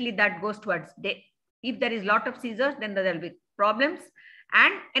 Ultimately, that goes towards death. If there is a lot of seizures, then there will be problems.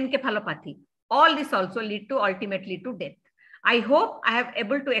 And encephalopathy. All this also lead to ultimately to death. I hope I have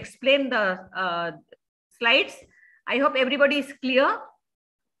able to explain the slides. I hope everybody is clear.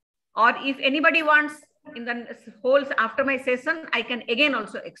 Or if anybody wants in the whole after my session, I can again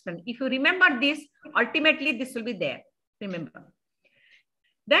also explain. If you remember this, ultimately this will be there. Remember.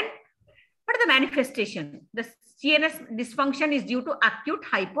 Then what are the manifestation? The CNS dysfunction is due to acute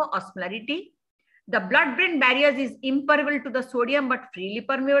hypoosmolarity. The blood-brain barriers is impermeable to the sodium but freely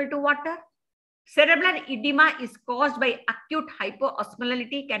permeable to water. Cerebral edema is caused by acute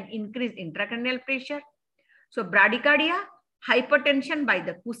hypoosmolarity, can increase intracranial pressure. So bradycardia, hypertension by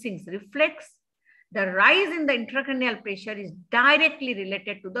the Cushing's reflex. The rise in the intracranial pressure is directly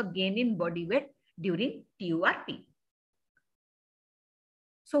related to the gain in body weight during TURP.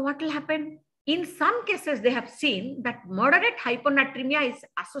 So what will happen? In some cases, they have seen that moderate hyponatremia is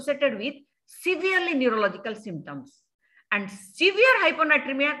associated with severely neurological symptoms. And severe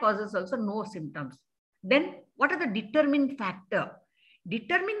hyponatremia causes also no symptoms. Then what are the determining factor?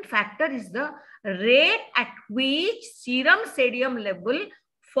 Determining factor is the rate at which serum sodium level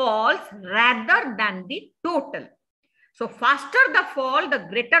falls rather than the total. So faster the fall, the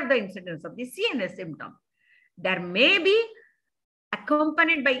greater the incidence of the CNS symptom. There may be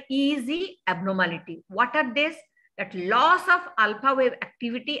accompanied by EEG abnormality. What are these? That loss of alpha wave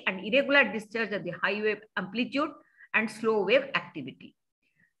activity and irregular discharge of the high wave amplitude and slow wave activity.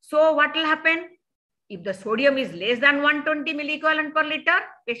 So what will happen? If the sodium is less than 120 milliequivalent per liter,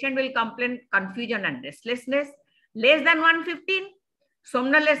 patient will complain confusion and restlessness. Less than 115,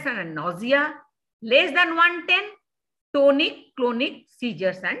 somnolence and nausea. Less than 110, tonic, clonic,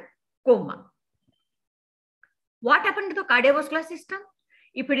 seizures and coma. What happened to the cardiovascular system?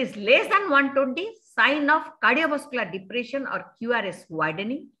 If it is less than 120, sign of cardiovascular depression or QRS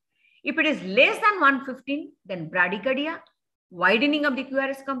widening. If it is less than 115, then bradycardia, widening of the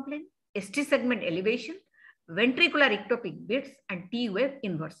QRS complaint, ST segment elevation, ventricular ectopic beats, and T wave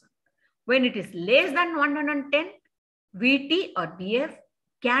inversion. When it is less than 110, VT or BF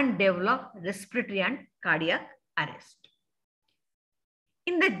can develop respiratory and cardiac arrest.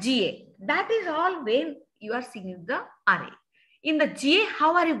 In the GA, that is all when you are seeing the RA. In the GA,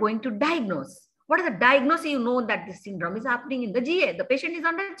 how are you going to diagnose? What is the diagnosis? You know that this syndrome is happening in the GA. The patient is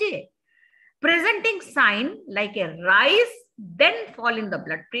under GA. Presenting sign like a rise, then fall in the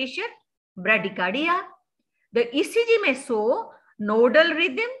blood pressure, bradycardia. The ECG may show nodal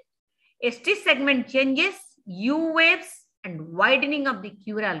rhythm, ST segment changes, U waves, and widening of the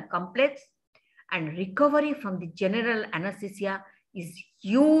crural complex, and recovery from the general anesthesia is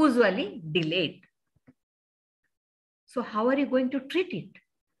usually delayed. So how are you going to treat it?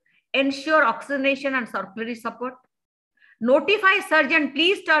 Ensure oxygenation and circulatory support. Notify surgeon,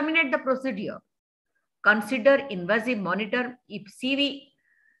 please terminate the procedure. Consider invasive monitor if CV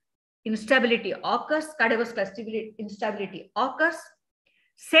instability occurs, cardiovascular instability occurs.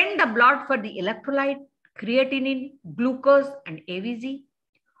 Send the blood for the electrolyte, creatinine, glucose, and AVG.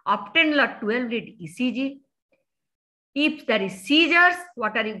 Obtain a 12-lead ECG. If there is seizures,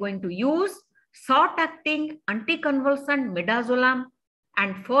 what are you going to use? Short-acting anticonvulsant midazolam,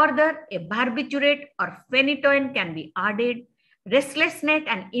 and further a barbiturate or phenytoin can be added. Restlessness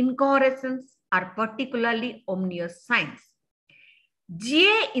and incoherence are particularly ominous signs.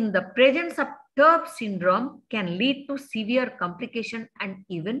 GA in the presence of TURP syndrome can lead to severe complication and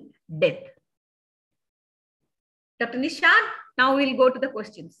even death. Dr. Nishant, now we'll go to the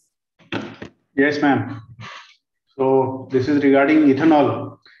questions. Yes, ma'am. So this is regarding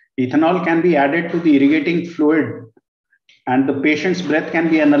ethanol. Ethanol can be added to the irrigating fluid and the patient's breath can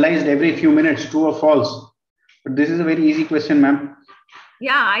be analyzed every few minutes, true or false. But this is a very easy question, ma'am.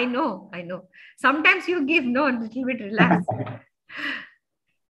 Yeah, I know. Sometimes you give no, a little bit relaxed.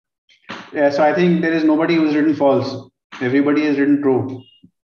 Yeah, so I think there is nobody who's written false. Everybody has written true.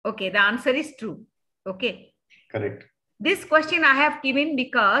 Okay, the answer is true. Okay. Correct. This question I have given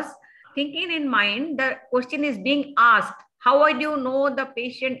because thinking in mind, the question is being asked. How do you know the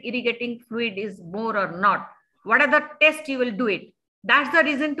patient irrigating fluid is more or not? What are the tests you will do it? That's the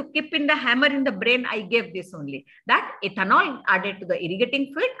reason to keep in the hammer in the brain. I gave this only. That ethanol added to the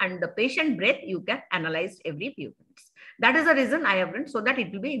irrigating fluid and the patient breath you can analyze every few minutes. That is the reason I have written so that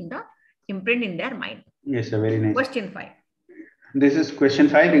it will be in the imprint in their mind. Yes, sir, very nice. Question 5. This is question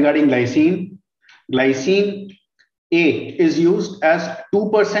 5 regarding glycine. Glycine A is used as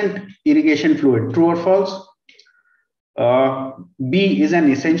 2% irrigation fluid. True or false? B is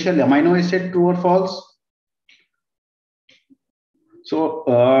an essential amino acid. True or false?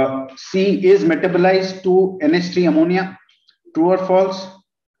 So C is metabolized to NH3 ammonia. True or false?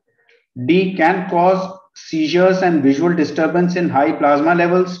 D can cause seizures and visual disturbance in high plasma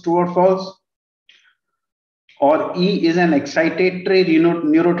levels. True or false? or E is an excitatory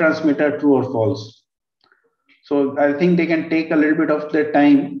neurotransmitter, true or false? So I think they can take a little bit of their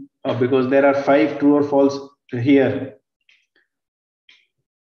time because there are 5 true or false here.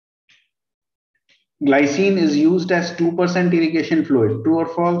 Glycine is used as 2% irrigation fluid, true or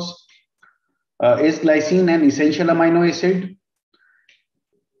false? Is glycine an essential amino acid?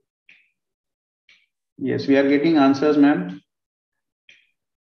 Yes, we are getting answers, ma'am.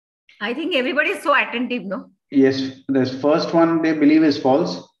 I think everybody is so attentive, no? Yes, this first one they believe is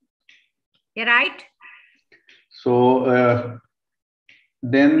false. You're right. So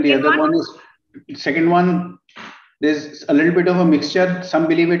then the other one is, second one, there's a little bit of a mixture. Some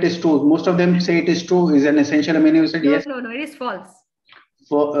believe it is true. Most of them say it is true, is an essential amino acid. No, yes. no, it is false.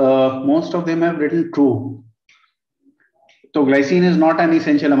 For most of them have written true. So glycine is not an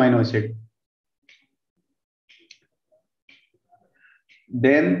essential amino acid.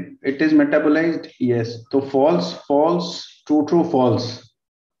 Then it is metabolized. Yes. So false, false, true, true, false.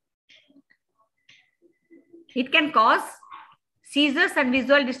 It can cause seizures and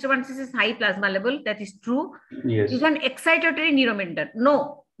visual disturbances is high plasma level. That is true. Yes. It is an excitatory neurotransmitter.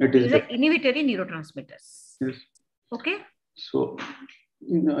 No, it is an inhibitory neurotransmitters. Yes. Okay. So,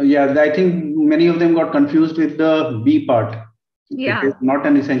 yeah, I think many of them got confused with the B part. Yeah. It is not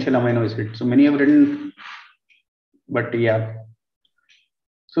an essential amino acid. So many have written, but yeah.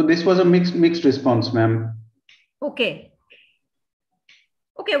 So this was a mixed response, ma'am. Okay.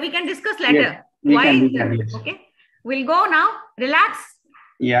 Okay, we can discuss later. Yes, we can, yes. Okay. We'll go now. Relax.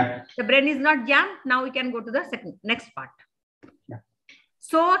 Yeah. The brain is not jammed. Now we can go to the next part. Yeah.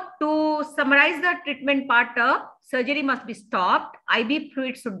 So to summarize the treatment part, surgery must be stopped. IV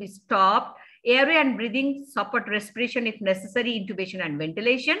fluid should be stopped. Airway and breathing support respiration if necessary, intubation and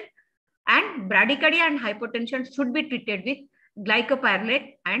ventilation. And bradycardia and hypotension should be treated with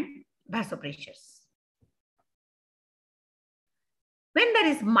glycopyrrolate and vasopressors. When there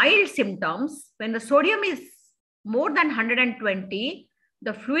is mild symptoms, when the sodium is more than 120,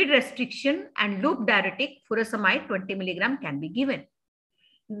 the fluid restriction and loop diuretic furosemide 20 mg can be given.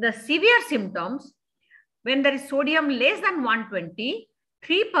 The severe symptoms, when there is sodium less than 120,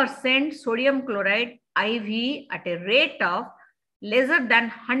 3% sodium chloride IV at a rate of lesser than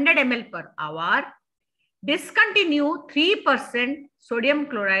 100 ml per hour. Discontinue 3% sodium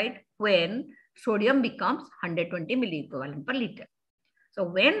chloride when sodium becomes 120 milliequivalent per liter. So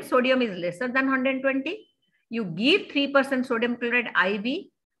when sodium is lesser than 120, you give 3% sodium chloride IV.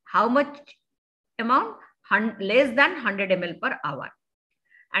 How much amount? Less than 100 ml per hour.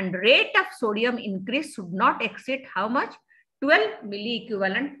 And rate of sodium increase should not exceed how much? 12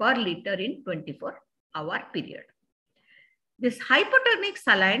 milliequivalent per liter in 24-hour period. This hypotonic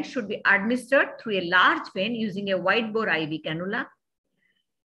saline should be administered through a large vein using a wide bore IV cannula.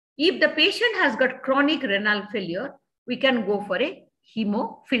 If the patient has got chronic renal failure, we can go for a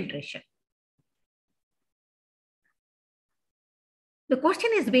hemofiltration. The question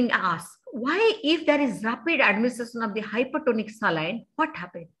is being asked, why if there is rapid administration of the hypotonic saline, what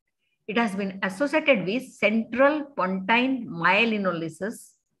happened? It has been associated with central pontine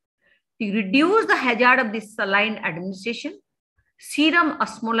myelinolysis. To reduce the hazard of this saline administration, serum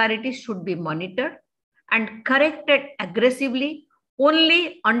osmolarity should be monitored and corrected aggressively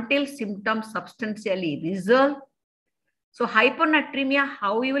only until symptoms substantially resolve. So hyponatremia,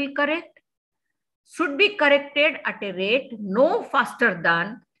 how you will correct? Should be corrected at a rate no faster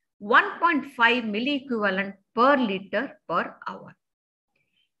than 1.5 milliequivalent per liter per hour.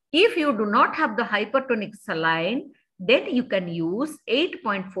 If you do not have the hypertonic saline, then you can use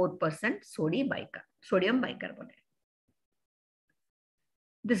 8.4% sodium bicarbonate.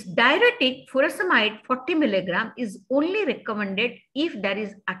 This diuretic furosemide 40 mg is only recommended if there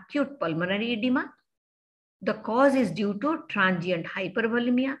is acute pulmonary edema. The cause is due to transient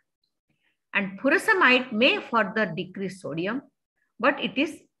hypervolemia. And furosemide may further decrease sodium, but it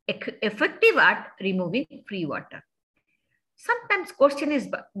is effective at removing free water. Sometimes question is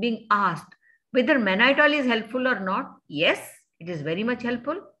being asked whether mannitol is helpful or not. Yes, it is very much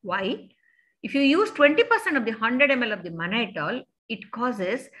helpful. Why? If you use 20% of the 100 ml of the mannitol, it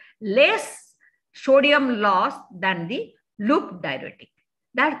causes less sodium loss than the loop diuretic.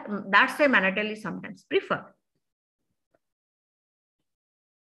 That's why mannitol is sometimes preferred.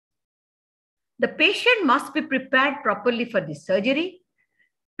 The patient must be prepared properly for the surgery.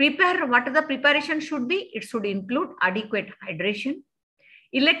 What the preparation should be? It should include adequate hydration,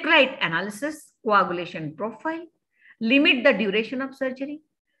 electrolyte analysis, coagulation profile, limit the duration of surgery.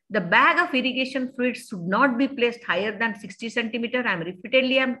 The bag of irrigation fluids should not be placed higher than 60 centimeters.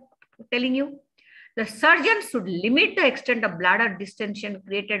 I'm telling you. The surgeon should limit the extent of bladder distension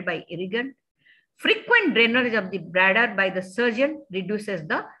created by irrigant. Frequent drainage of the bladder by the surgeon reduces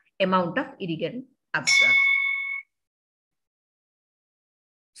the amount of irrigant absorbed.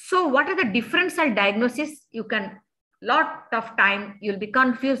 So what are the differential diagnosis? You can, lot of time you'll be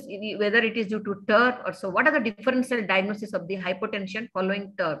confused whether it is due to TURP or so. What are the differential diagnosis of the hypotension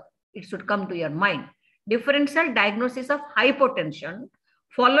following TURP? It should come to your mind. Differential diagnosis of hypotension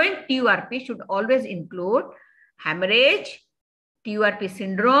following TURP should always include hemorrhage, TURP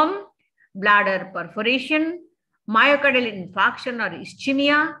syndrome, bladder perforation, myocardial infarction or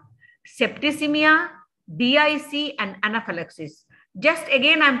ischemia, septicemia, DIC, and anaphylaxis. Just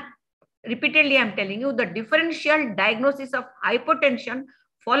again, I'm telling you the differential diagnosis of hypotension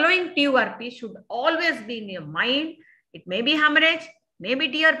following TURP should always be in your mind. It may be hemorrhage, maybe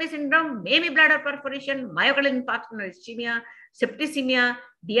TURP syndrome, maybe bladder perforation, myocardial infarction or ischemia, septicemia,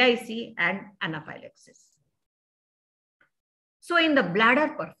 DIC, and anaphylaxis. So in the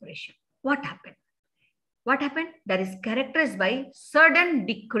bladder perforation, what happened? What happened? That is characterized by sudden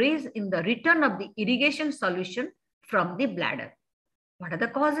decrease in the return of the irrigation solution from the bladder. What are the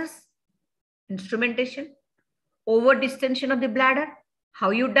causes? Instrumentation, over distension of the bladder. How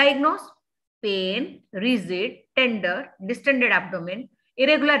you diagnose? Pain, rigid, tender, distended abdomen,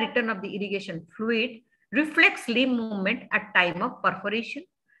 irregular return of the irrigation fluid, reflex limb movement at time of perforation,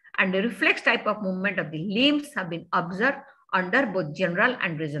 and the reflex type of movement of the limbs have been observed under both general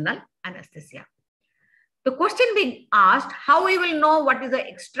and regional anesthesia. The question being asked, how we will know what is the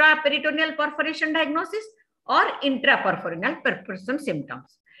extraperitoneal perforation diagnosis or intraperitoneal perforation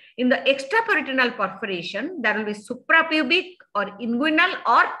symptoms? In the extraperitoneal perforation, there will be suprapubic or inguinal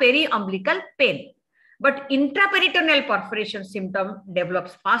or periumbilical pain. But intraperitoneal perforation symptom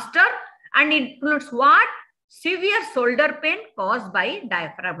develops faster and includes what? Severe shoulder pain caused by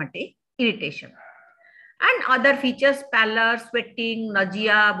diaphragmatic irritation. And other features, pallor, sweating,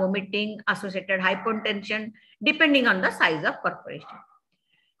 nausea, vomiting, associated hypotension, depending on the size of perforation.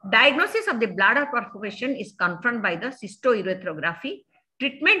 Diagnosis of the bladder perforation is confirmed by the cystourethropy.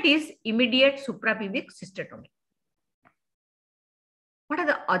 Treatment is immediate suprapubic cystotomy. What are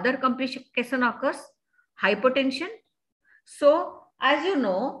the other complications occurs? Hypotension. So, as you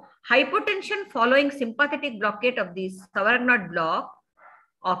know, hypotension following sympathetic blockade of the subarachnoid block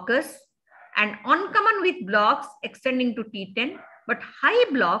occurs, and uncommon with blocks extending to T10, but high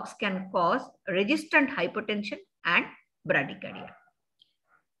blocks can cause resistant hypotension and bradycardia.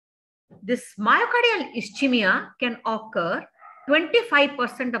 This myocardial ischemia can occur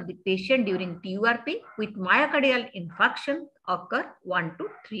 25% of the patient during TURP, with myocardial infarction occur 1 to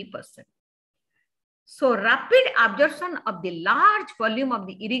 3%. So rapid absorption of the large volume of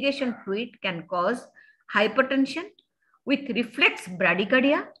the irrigation fluid can cause hypertension with reflex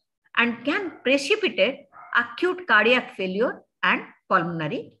bradycardia and can precipitate acute cardiac failure and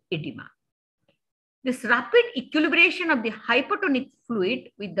pulmonary edema. This rapid equilibration of the hypotonic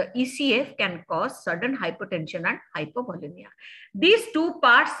fluid with the ECF can cause sudden hypotension and hypovolemia. These two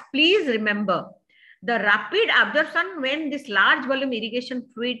parts, please remember. The rapid absorption when this large volume irrigation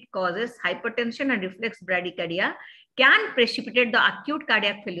fluid causes hypertension and reflex bradycardia can precipitate the acute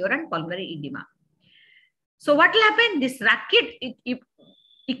cardiac failure and pulmonary edema. So what will happen? This rapid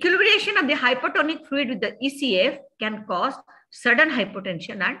equilibration of the hypotonic fluid with the ECF can cause sudden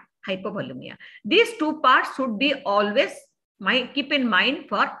hypotension and hypovolemia. These two parts should be always keep in mind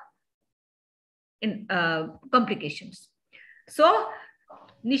for complications. So,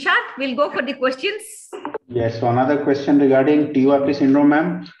 Nishant will go for the questions. Yes, so another question regarding TURP syndrome,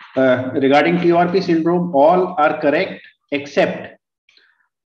 ma'am. Regarding TURP syndrome, all are correct except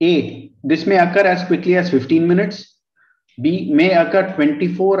A, this may occur as quickly as 15 minutes. B, may occur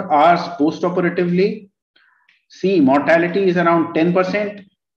 24 hours post-operatively. C, mortality is around 10%.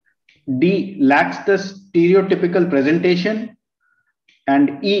 D, lacks the stereotypical presentation.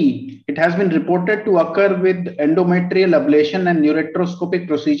 And E, it has been reported to occur with endometrial ablation and ureteroscopic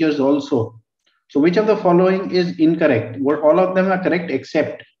procedures also. So which of the following is incorrect? All of them are correct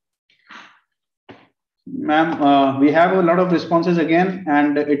except. Ma'am, we have a lot of responses again,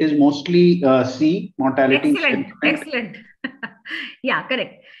 and it is mostly C, mortality. Excellent. Yeah,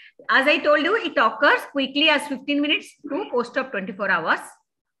 correct. As I told you, it occurs quickly as 15 minutes to post-op 24 hours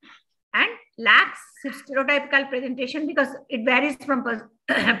and lacks stereotypical presentation because it varies from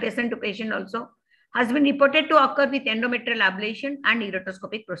patient to patient also. Has been reported to occur with endometrial ablation and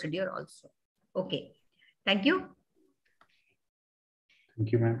ureteroscopic procedure also. Okay. Thank you.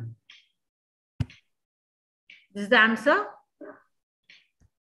 Thank you, ma'am. This is the answer.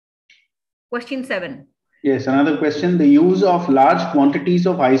 Question 7. Yes, another question. The use of large quantities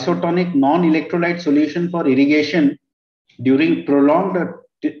of isotonic non-electrolyte solution for irrigation during prolonged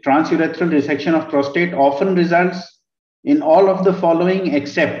transurethral resection of prostate often results in all of the following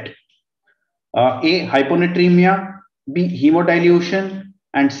except A, hyponatremia, B, hemodilution,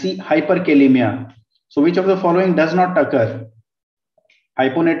 and C, hyperkalemia. So which of the following does not occur?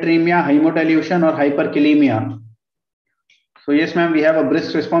 Hyponatremia, hemodilution, or hyperkalemia? So yes, ma'am, we have a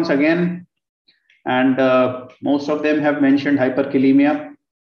brisk response again, and most of them have mentioned hyperkalemia.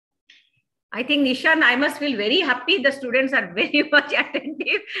 I think, Nishan, I must feel very happy. The students are very much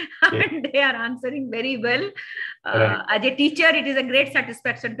attentive and they are answering very well. Right. As a teacher, it is a great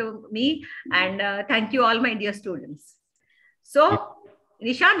satisfaction to me. And thank you all, my dear students. So,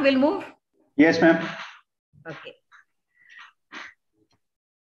 Nishan, we'll move. Yes, ma'am. Okay.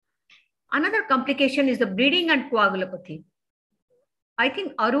 Another complication is the bleeding and coagulopathy. I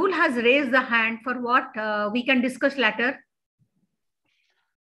think Arul has raised the hand for what we can discuss later.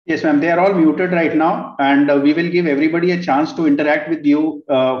 Yes, ma'am. They are all muted right now, and we will give everybody a chance to interact with you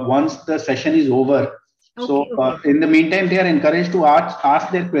once the session is over. Okay, so, in the meantime, they are encouraged to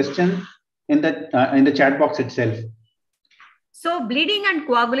ask their question in the chat box itself. So, bleeding and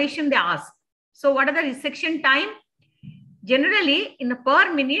coagulation, they ask. So, what are the resection time? Generally, in a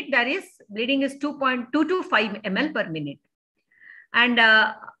per minute, there is bleeding is 2.225 ml per minute. And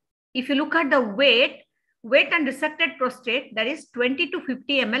if you look at the weight and resected prostate, that is 20 to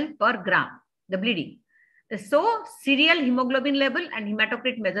 50 ml per gram, the bleeding. So serial hemoglobin level and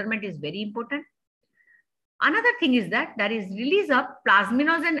hematocrit measurement is very important. Another thing is that there is release of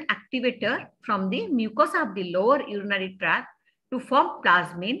plasminogen activator from the mucosa of the lower urinary tract to form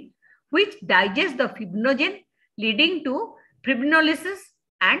plasmin, which digests the fibrinogen, leading to fibrinolysis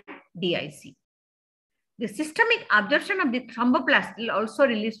and DIC. The systemic absorption of the thromboplastin also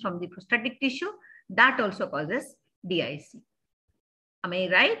released from the prostatic tissue. That also causes DIC. Am I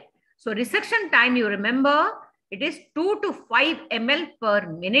right? So resection time, you remember, it is 2 to 5 ml per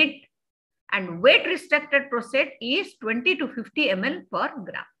minute, and weight restricted prostate is 20 to 50 ml per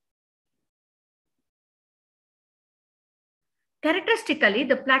gram. Characteristically,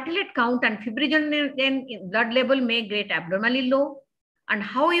 the platelet count and fibrinogen in blood level may get abnormally low. And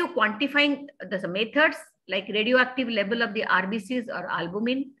how you quantifying the methods like radioactive level of the RBCs or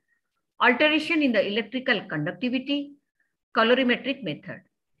albumin, alteration in the electrical conductivity, colorimetric method.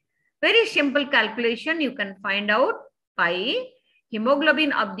 Very simple calculation you can find out by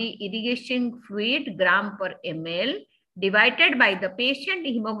hemoglobin of the irrigation fluid gram per ml divided by the patient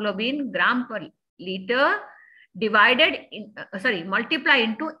hemoglobin gram per liter divided in, multiply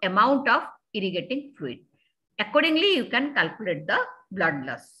into amount of irrigating fluid. Accordingly, you can calculate the blood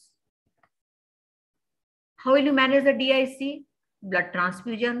loss. How will you manage the DIC? Blood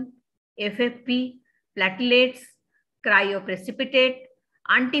transfusion, FFP, platelets, cryoprecipitate,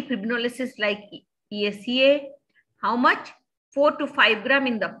 antifibrinolysis like ESCA. How much? 4 to 5 gram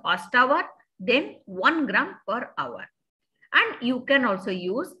in the first hour, then 1 gram per hour. And you can also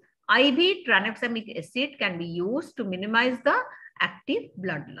use IV tranexamic acid can be used to minimize the active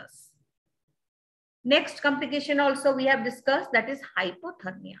blood loss. Next complication also we have discussed, that is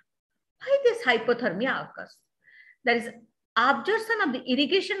hypothermia. Why this hypothermia occurs? There is absorption of the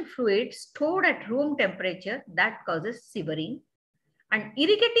irrigation fluid stored at room temperature that causes shivering, and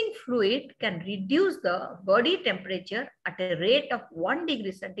irrigating fluid can reduce the body temperature at a rate of 1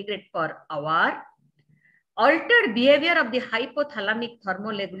 degree centigrade per hour. Altered behavior of the hypothalamic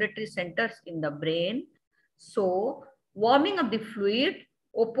thermoregulatory centers in the brain. So warming of the fluid,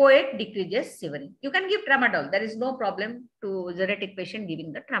 opioid decreases shivering. You can give tramadol. There is no problem to geriatric patient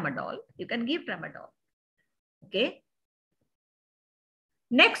giving the tramadol. You can give tramadol. Okay.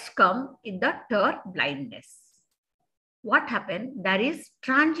 Next come in the TURP blindness. What happened? There is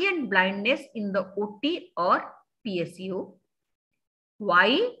transient blindness in the OT or PSU.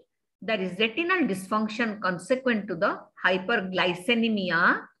 Why? There is retinal dysfunction consequent to the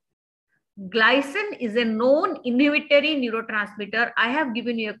hyperglycemia. Glycine is a known inhibitory neurotransmitter. I have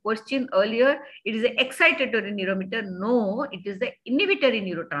given you a question earlier. It is an excitatory neurotransmitter. No, it is the inhibitory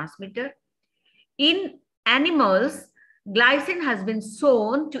neurotransmitter. In animals, glycine has been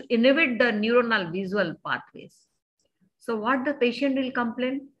shown to inhibit the neuronal visual pathways. So what the patient will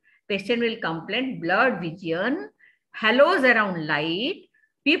complain? Patient will complain blurred vision, halos around light,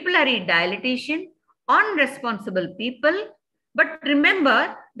 pupillary dilatation, unresponsible people. But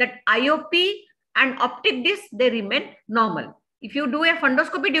remember that IOP and optic disc, they remain normal. If you do a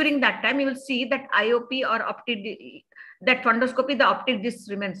fundoscopy during that time, you will see that IOP or optic, that fundoscopy, the optic disc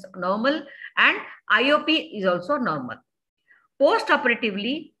remains normal and IOP is also normal.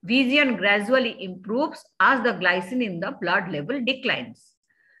 Post-operatively, vision gradually improves as the glycine in the blood level declines.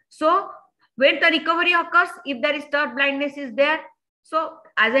 So when the recovery occurs, if there is TURP blindness is there, So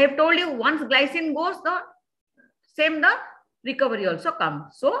as I have told you, once glycine goes, the recovery also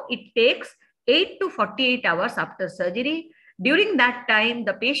comes. So it takes 8 to 48 hours after surgery. During that time,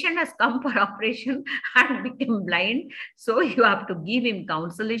 the patient has come for operation and become blind. So you have to give him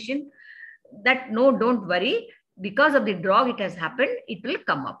consolation that no, don't worry, because of the drug it has happened, it will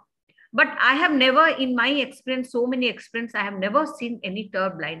come up. But I have never, in my experience, so many experience, I have never seen any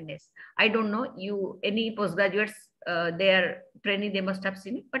TURP blindness. I don't know, any postgraduates, their training, they must have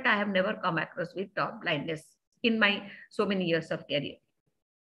seen it, but I have never come across with TURP blindness in my so many years of career.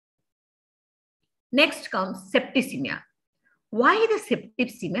 Next comes septicemia. Why the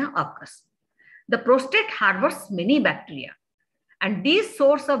septicemia occurs? The prostate harbors many bacteria, and these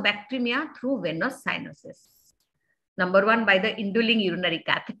source of bacteria through venous sinuses. Number one, by the indwelling urinary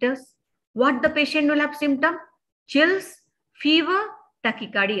catheters. What the patient will have symptom? Chills, fever,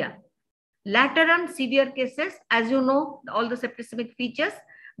 tachycardia. Later on severe cases, as you know, all the septicemic features,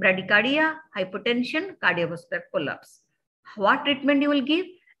 bradycardia, hypotension, cardiovascular collapse. What treatment you will give?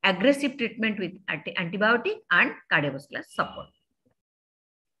 Aggressive treatment with antibiotic and cardiovascular support.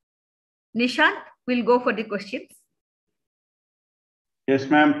 Nishant will go for the questions. Yes,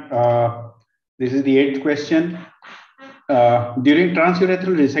 ma'am. This is the 8th question. During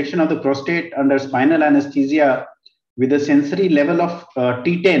transurethral resection of the prostate under spinal anesthesia with a sensory level of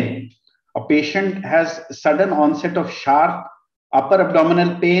T10, a patient has sudden onset of sharp upper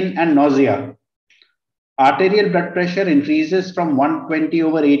abdominal pain and nausea. Arterial blood pressure increases from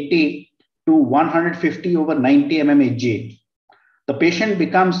 120/80 to 150/90 mmHg. The patient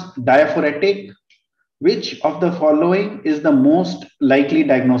becomes diaphoretic. Which of the following is the most likely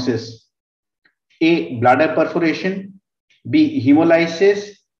diagnosis? A, bladder perforation, B,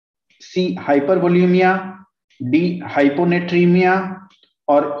 hemolysis, C, hypervolemia, D, hyponatremia,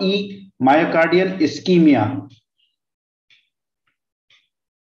 or E, myocardial ischemia.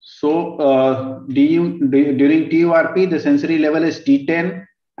 So during TURP, the sensory level is T10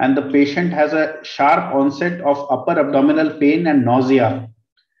 and the patient has a sharp onset of upper abdominal pain and nausea.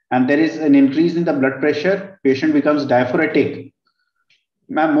 And there is an increase in the blood pressure, patient becomes diaphoretic.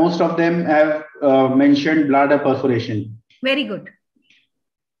 Ma'am, most of them have mentioned bladder perforation. Very good.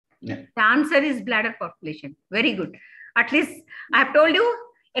 Yeah. The answer is bladder perforation. Very good. At least I have told you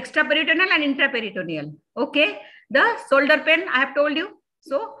extraperitoneal and intraperitoneal. Okay. The shoulder pain I have told you.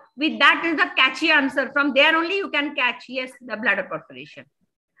 So with that is the catchy answer. From there only you can catch, yes, the bladder perforation.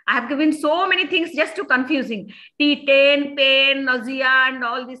 I have given so many things just to confusing. T10, pain, nausea and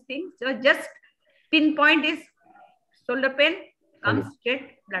all these things. So just pinpoint is shoulder pain, comes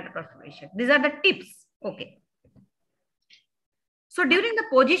straight bladder perforation. These are the tips. Okay. So during the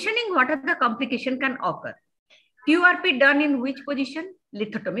positioning, what are the complications can occur? TURP done in which position?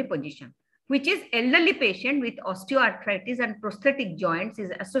 Lithotomy position, which is elderly patient with osteoarthritis and prosthetic joints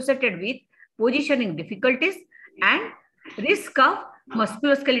is associated with positioning difficulties and risk of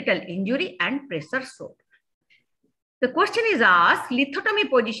musculoskeletal injury and pressure sore. The question is asked, lithotomy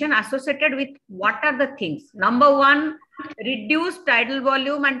position associated with what are the things? Number one, reduced tidal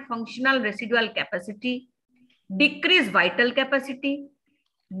volume and functional residual capacity, decrease vital capacity,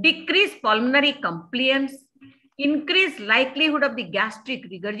 decrease pulmonary compliance, increase likelihood of the gastric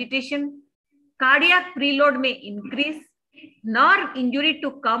regurgitation, cardiac preload may increase, nerve injury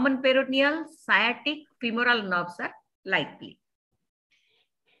to common peroneal, sciatic, femoral nerves are likely.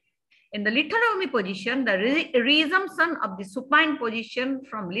 In the lithotomy position, the resumption of the supine position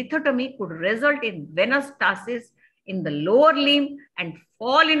from lithotomy could result in venous stasis in the lower limb and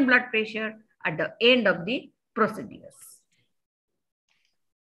fall in blood pressure at the end of the procedures.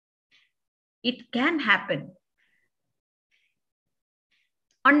 It can happen.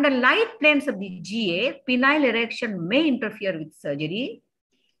 Under light planes of the GA, penile erection may interfere with surgery.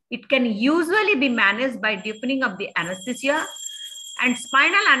 It can usually be managed by deepening of the anesthesia, and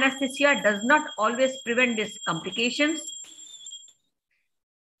spinal anesthesia does not always prevent these complications.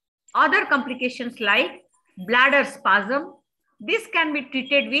 Other complications like bladder spasm, this can be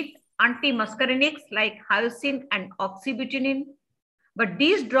treated with antimuscarinics like hyoscine and oxybutynin, but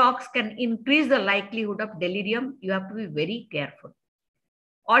these drugs can increase the likelihood of delirium. You have to be very careful.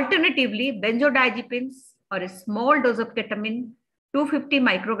 Alternatively, benzodiazepines or a small dose of ketamine, 250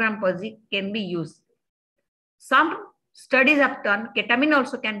 microgram per week, can be used. Some studies have done, ketamine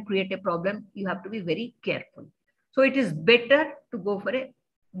also can create a problem. You have to be very careful. So it is better to go for a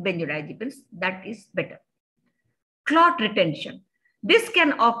benzodiazepines. That is better. Clot retention. This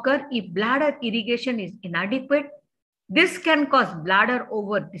can occur if bladder irrigation is inadequate. This can cause bladder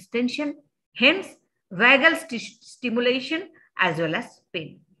over distension, hence vagal stimulation as well as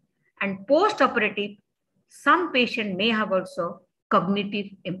pain. And post-operative, some patient may have also cognitive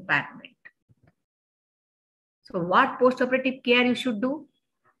impairment. So what postoperative care you should do?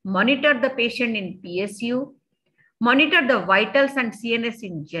 Monitor the patient in PSU, monitor the vitals and CNS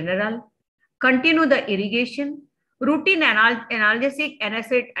in general, continue the irrigation, routine analgesic,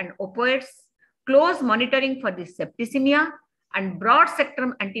 NSAID and opioids, close monitoring for the septicemia, and broad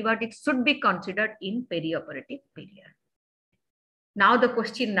spectrum antibiotics should be considered in perioperative period. Now the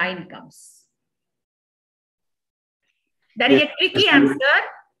question 9 comes. There is a tricky answer.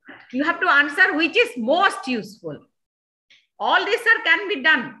 You have to answer which is most useful. All this can be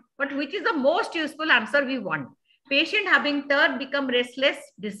done, but which is the most useful answer we want? Patient having TURP become restless,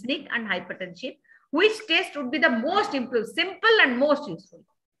 dyspneic and hypertensive. Which test would be the most improved, simple and most useful?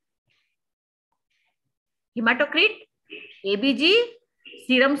 Hematocrit, ABG,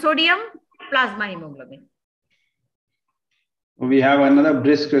 serum sodium, plasma hemoglobin. We have another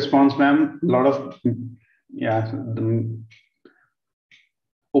brisk response, ma'am. A lot of,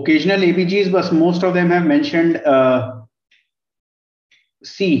 occasional ABGs, but most of them have mentioned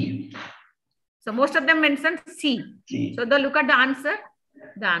C. So most of them mentioned C. So look at the answer.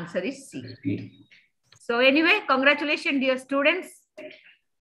 The answer is C. So anyway, congratulations, dear students.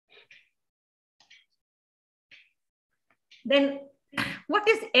 Then what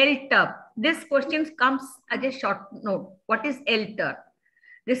is L-TURP? This question comes as a short note. What is L-TURP?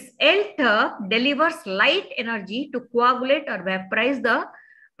 This L-TURP delivers light energy to coagulate or vaporize the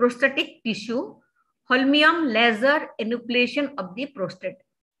prostatic tissue. Holmium laser enucleation of the prostate.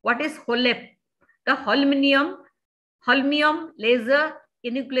 What is HOLEP? The holmium laser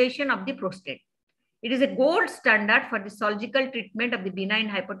enucleation of the prostate. It is a gold standard for the surgical treatment of the benign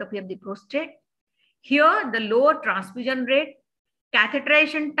hypertrophy of the prostate. Here, the lower transfusion rate,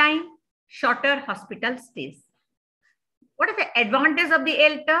 catheterization time, shorter hospital stays. What is the advantage of the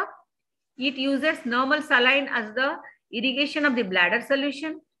L-TURP? It uses normal saline as the irrigation of the bladder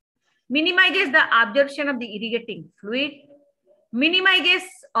solution, minimizes the absorption of the irrigating fluid, minimizes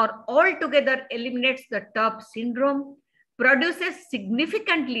or altogether eliminates the TURP syndrome, produces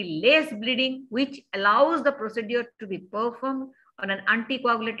significantly less bleeding, which allows the procedure to be performed on an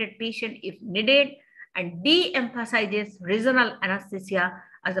anticoagulated patient if needed, and de-emphasizes regional anesthesia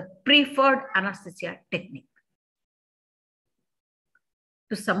as a preferred anesthesia technique.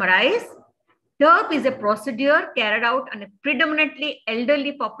 To summarize, TURP is a procedure carried out on a predominantly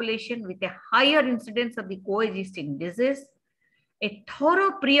elderly population with a higher incidence of the coexisting disease. A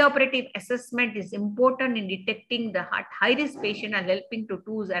thorough preoperative assessment is important in detecting the high-risk patient and helping to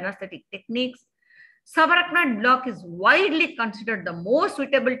choose anesthetic techniques. Subarachnoid block is widely considered the most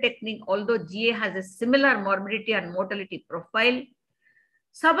suitable technique, although GA has a similar morbidity and mortality profile.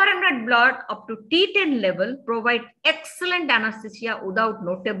 Subarachnoid block up to T10 level provide excellent anesthesia without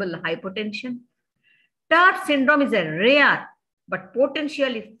notable hypotension. TURP syndrome is a rare but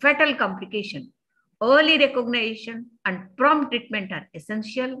potentially fatal complication. Early recognition and prompt treatment are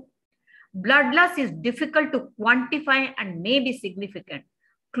essential. Blood loss is difficult to quantify and may be significant.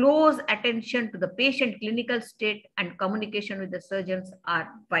 Close attention to the patient clinical state and communication with the surgeons are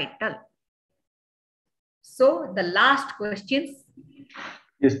vital. So the last questions.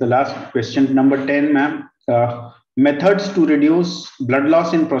 Yes, the last question, number 10, ma'am. Methods to reduce blood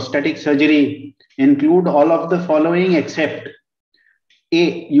loss in prostatic surgery include all of the following except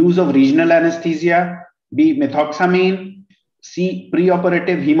A, use of regional anesthesia, B, methoxamine, C,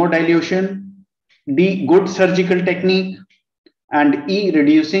 preoperative hemodilution, D, good surgical technique, and E,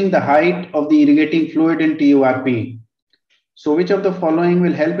 reducing the height of the irrigating fluid in TURP. So which of the following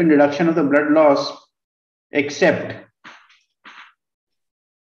will help in reduction of the blood loss except?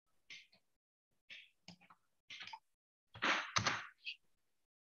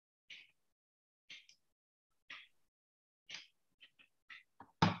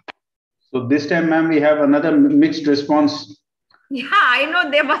 So this time, ma'am, we have another mixed response. Yeah, I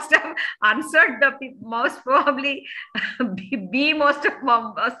know they must have answered the most probably B. Most of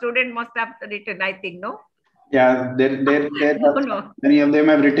a student must have written, I think, no? Yeah, no. Many of them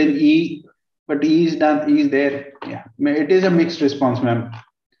have written E, but E is done. E is there. Yeah, it is a mixed response, ma'am.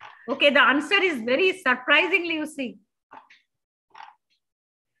 Okay, the answer is very surprisingly, you see.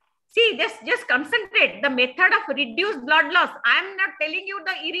 See, just concentrate. The method of reduced blood loss. I am not telling you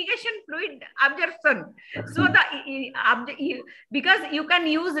the irrigation fluid absorption. So because you can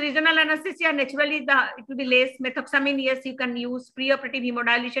use regional anesthesia, naturally it will be less. Methoxamine, yes, you can use preoperative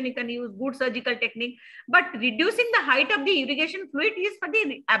hemodilution. You can use good surgical technique. But reducing the height of the irrigation fluid is for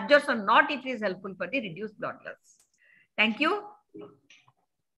the absorption, not it is helpful for the reduced blood loss. Thank you.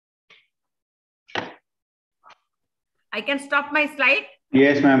 I can stop my slide.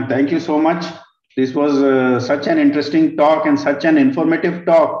 Yes, ma'am. Thank you so much. This was such an interesting talk and such an informative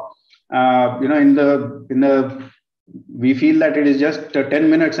talk. We feel that it is just 10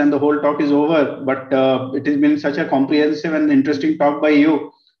 minutes and the whole talk is over, but it has been such a comprehensive and interesting talk by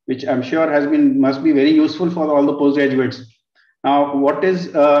you, which I'm sure must be very useful for all the postgraduates. Now, what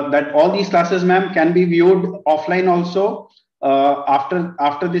is that all these classes, ma'am, can be viewed offline also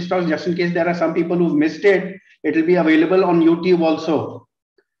after this talk, just in case there are some people who've missed it, it will be available on YouTube also.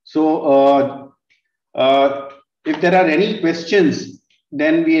 So if there are any questions,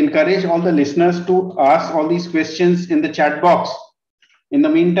 then we encourage all the listeners to ask all these questions in the chat box. In the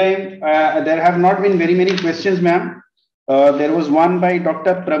meantime, there have not been very many questions, ma'am. There was one by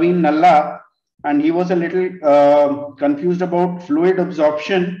Dr. Praveen Nalla, and he was a little confused about fluid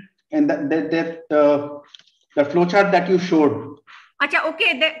absorption and the flowchart that you showed. Acha,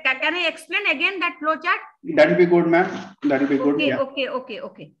 okay. Can I explain again that flowchart? That will be good, ma'am. That will be good. Okay, yeah.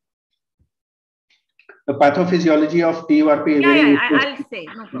 Okay. The pathophysiology of TURP. I'll say,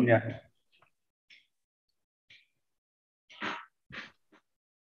 no problem. Yeah.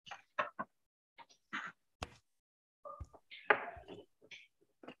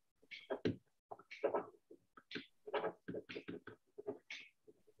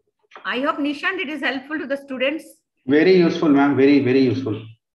 I hope, Nishant, it is helpful to the students. Very useful, ma'am. Very, very useful.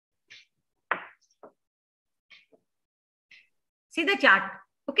 See the chart.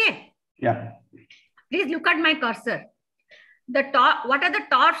 Okay. Yeah. Please look at my cursor. What are the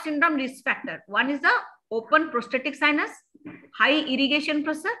TURP syndrome risk factors? One is the open prostatic sinus, high irrigation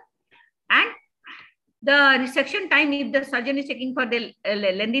pressure, and the resection time if the surgeon is checking for the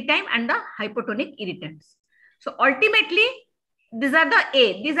lengthy time, and the hypotonic irritants. So ultimately, these are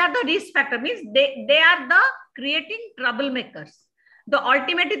the risk factors, means they are the creating troublemakers.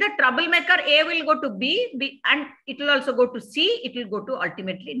 Ultimately the troublemaker A will go to B, and it will also go to C, it will go to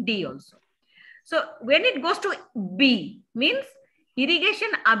ultimately D also. So when it goes to B, means irrigation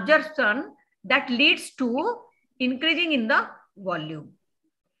absorption that leads to increasing in the volume.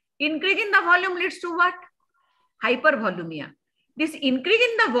 Increase in the volume leads to what? Hypervolumia. This increase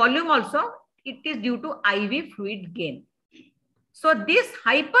in the volume also, it is due to IV fluid gain. So this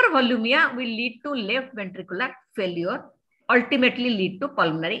hypervolumia will lead to left ventricular failure, ultimately lead to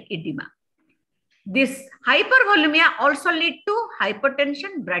pulmonary edema. This hypervolumia also lead to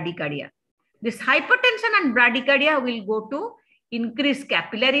hypertension, bradycardia. This hypertension and bradycardia will go to increased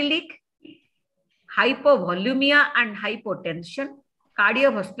capillary leak, hypovolumia and hypotension,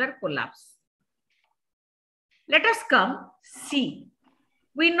 cardiovascular collapse. Let us come C.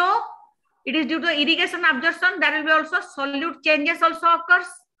 We know it is due to irrigation absorption. There will be also solute changes also occurs.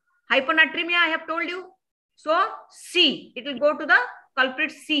 Hyponatremia, I have told you. So C, it will go to the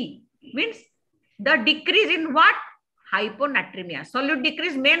culprit C. Means the decrease in what? Hyponatremia. Solute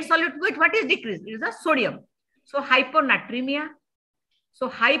decrease, main solute, what is decreased? It is the sodium. So hyponatremia. So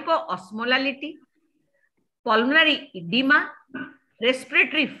hypoosmolality, pulmonary edema,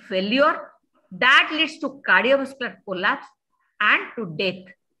 respiratory failure, that leads to cardiovascular collapse and to death.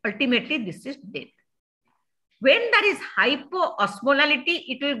 Ultimately, this is death. When there is hypoosmolality,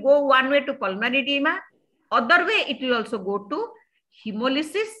 it will go one way to pulmonary edema. Other way, it will also go to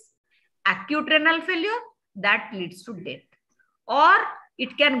hemolysis, acute renal failure, that leads to death. Or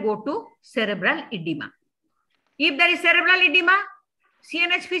it can go to cerebral edema. If there is cerebral edema,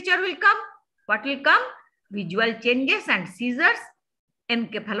 CNS feature will come. What will come? Visual changes and seizures,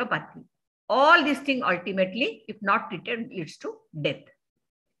 encephalopathy. All these things ultimately, if not treated, leads to death.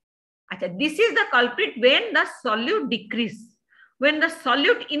 This is the culprit when the solute decrease. When the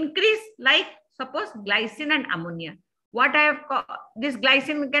solute increase, like suppose glycine and ammonia. What I have called, this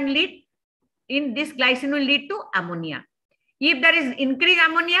glycine can lead, in this glycine will lead to ammonia. If there is increased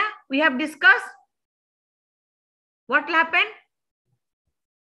ammonia, we have discussed, what will happen?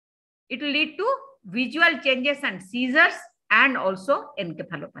 It will lead to visual changes and seizures and also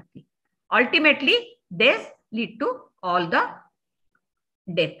encephalopathy. Ultimately, this lead to all the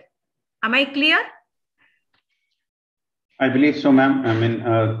death. Am I clear? I believe so, ma'am. I mean,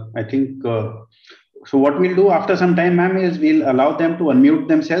 I think, so what we'll do after some time, ma'am, is we'll allow them to unmute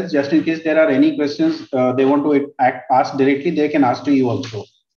themselves just in case there are any questions they want to ask directly, they can ask to you also.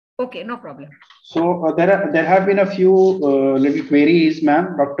 Okay, no problem. So there have been a few little queries,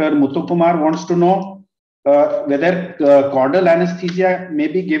 ma'am. Dr. Muthukumar wants to know whether caudal anesthesia may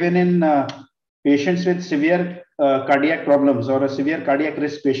be given in patients with severe cardiac problems or a severe cardiac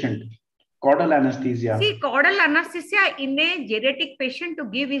risk patient. Caudal anesthesia. See, caudal anesthesia in a geriatric patient to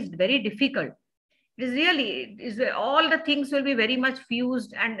give is very difficult. It is really, all the things will be very much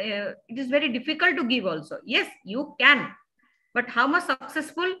fused and it is very difficult to give also. Yes, you can, but how much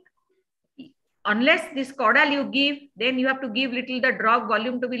successful? unless this caudal you give, then you have to give little the drop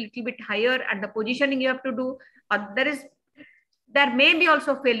volume to be little bit higher, and the positioning you have to do. There may be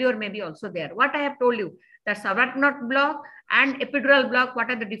also failure, may be also there. What I have told you, the subarachnoid block and epidural block, what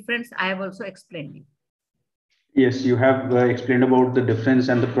are the difference? I have also explained you. Yes, you have explained about the difference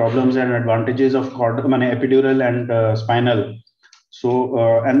and the problems and advantages of epidural and spinal. So,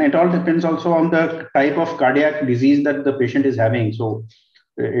 and it all depends also on the type of cardiac disease that the patient is having. So,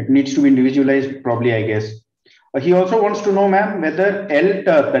 it needs to be individualized, probably, I guess. He also wants to know, ma'am, whether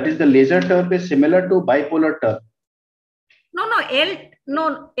L-TURP, that is the laser TURP, is similar to bipolar TURP.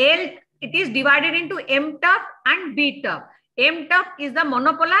 No, it is divided into M-TURP and B-TURP. M-TURP is the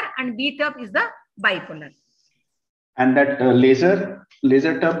monopolar and B-TURP is the bipolar. And that laser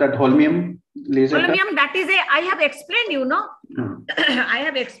TURP, that holmium laser holmium, that is I have explained you, no? I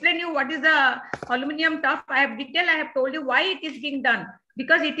have explained you what is the aluminum TURP. I have told you why it is being done.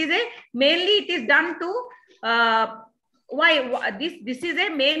 Because it is mainly it is done to, this is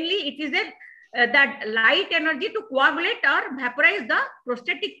mainly it is that light energy to coagulate or vaporize the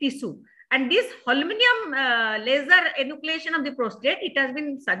prostatic tissue. And this aluminum laser enucleation of the prostate, it has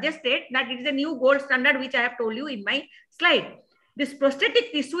been suggested that it is a new gold standard, which I have told you in my slide. This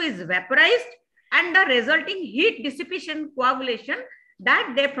prostatic tissue is vaporized and the resulting heat dissipation coagulation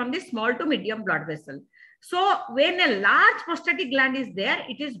that they from the small to medium blood vessel. So when a large prostatic gland is there,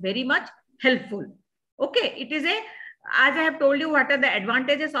 it is very much helpful. Okay, it is as I have told you, what are the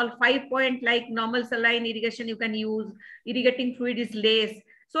advantages? All 5 point, like normal saline irrigation you can use, irrigating fluid is less.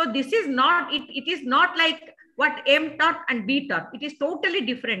 So this is not, it is not like what M-TURP and B-TURP. It is totally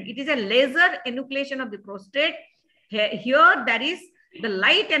different. It is a laser enucleation of the prostate. Here there is the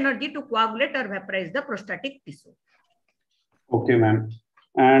light energy to coagulate or vaporize the prostatic tissue. Okay, ma'am.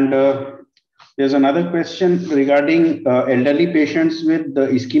 And there's another question regarding elderly patients with the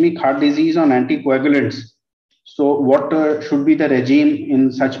ischemic heart disease on anticoagulants. So what should be the regime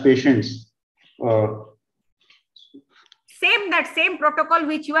in such patients? Same protocol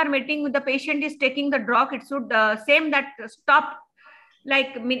which you are meeting with the patient is taking the drug. It should same that stop.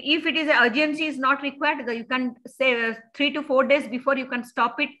 Like, I mean, if it is an urgency is not required, you can say 3 to 4 days before you can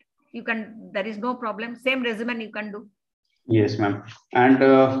stop it. You can, there is no problem. Same regimen you can do. Yes, ma'am. And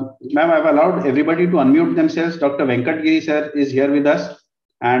ma'am, I've allowed everybody to unmute themselves. Dr. Venkatgiri sir is here with us,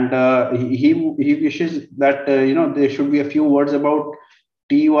 and he wishes that there should be a few words about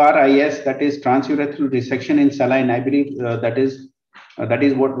TURIS, that is transurethral resection in saline. I believe that is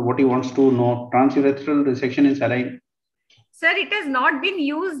what he wants to know. Transurethral resection in saline. Sir, it has not been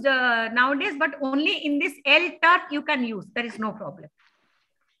used nowadays, but only in this L-TURP you can use. There is no problem.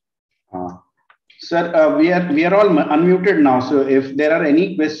 Sir, we are all unmuted now. So if there are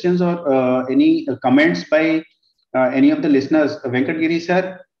any questions or any comments by any of the listeners, Venkatgiri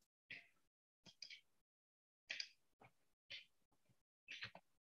sir.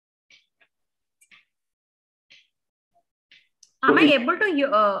 Am I able to hear,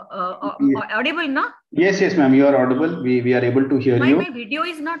 audible now? Yes, ma'am, you are audible. We are able to hear you. My video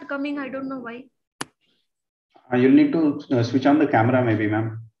is not coming. I don't know why. You'll need to switch on the camera maybe,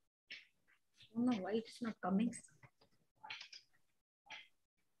 ma'am. I don't know why it's not coming.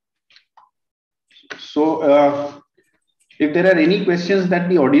 So if there are any questions that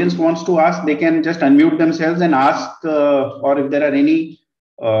the audience wants to ask, they can just unmute themselves and ask, or if there are any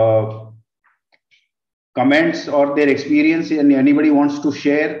comments or their experience and anybody wants to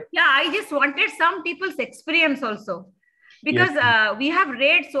share. Yeah, I just wanted some people's experience also, because yes, we have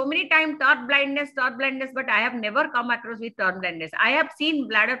read so many times TURP blindness, but I have never come across with TURP blindness. I have seen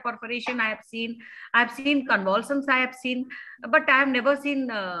bladder perforation, I have seen convulsions, I have seen, but I have never seen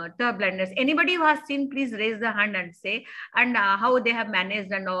TURP blindness. Anybody who has seen, please raise the hand and say, and how they have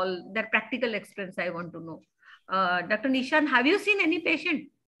managed and all their practical experience. I want to know. Dr. Nishan, have you seen any patient?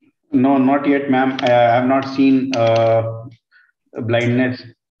 No, not yet, ma'am. I have not seen blindness.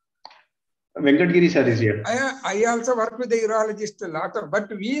 Venkatgiri sir is here. I also work with the urologist a lot, but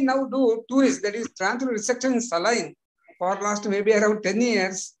we now do TURIS, that is transfer resection in saline, for last maybe around 10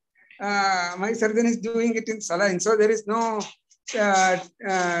 years. My surgeon is doing it in saline, so there is no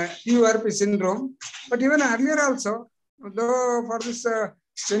TURP syndrome. But even earlier also, though for this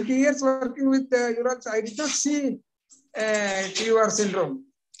 20 years working with urologists, I did not see TUR syndrome.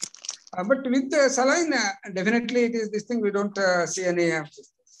 But with the saline, definitely it is this thing, we don't see any.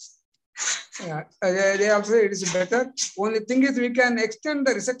 They also it is better. Only thing is we can extend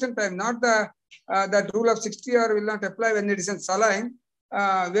the resection time, not that rule of 60 or will not apply when it is in saline.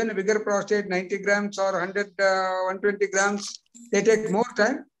 When a bigger prostate, 90 grams or 120 grams, they take more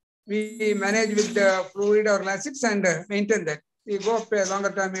time. We manage with the fluid or laxatives and maintain that. We go up a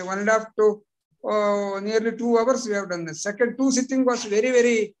longer time, 1.5 to nearly 2 hours we have done. The second 2 sitting was very,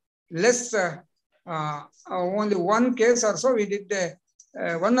 very less. Only one case or so we did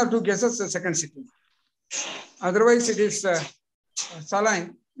 1 or 2 cases the second sitting. Otherwise, it is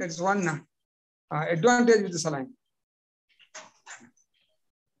saline. That is one advantage with the saline.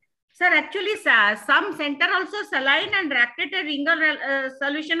 Sir, actually, some center also saline and Racketer ringer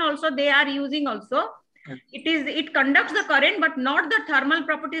solution also they are using also. It conducts the current, but not the thermal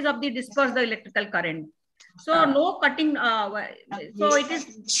properties of the disperse the electrical current. So no cutting. So it is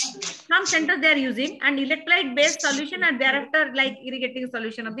some centers they are using and electrolyte based solution and thereafter like irrigating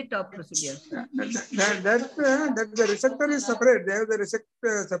solution of the TURP procedure. That the receptor is separate. They have the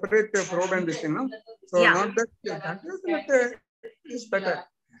receptor separate probe and this thing, no? So Yeah. not that, but it's better.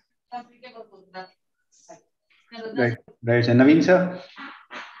 Right. And Naveen, sir?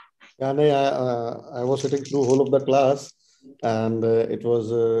 Yeah, I was sitting through whole of the class, and it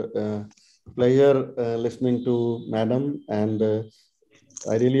was a pleasure listening to Madam, and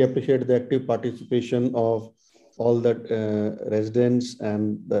I really appreciate the active participation of all the residents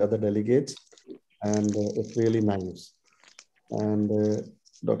and the other delegates, and it's really nice. And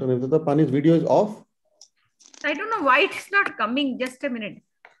Dr. Nibedita, Pani's video is off. I don't know why it's not coming. Just a minute.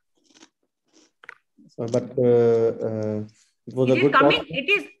 But it was a good coming. talk. It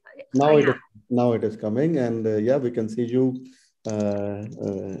is Now it is coming, and yeah, we can see you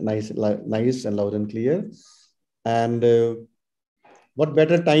nice and loud and clear. And what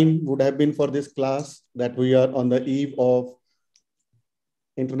better time would have been for this class that we are on the eve of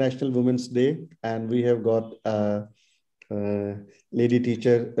International Women's Day, and we have got a lady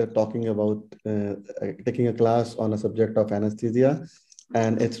teacher talking about taking a class on a subject of anesthesia.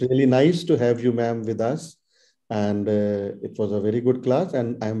 And it's really nice to have you, ma'am, with us. And it was a very good class.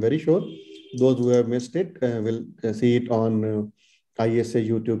 And I'm very sure those who have missed it will see it on ISA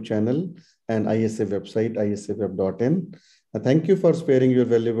YouTube channel and ISA website, isaweb.in. Thank you for sparing your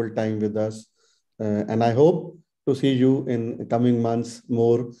valuable time with us. And I hope to see you in coming months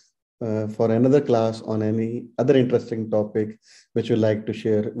more for another class on any other interesting topic which you like to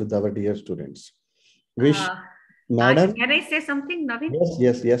share with our dear students. Madam? Can I say something, Naveen?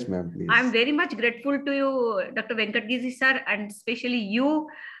 Yes, ma'am, please. I'm very much grateful to you, Dr. Venkatgizi sir, and especially you,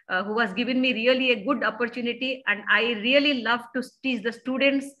 who has given me really a good opportunity. And I really love to teach the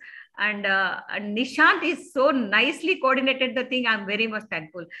students. And Nishant is so nicely coordinated the thing. I'm very much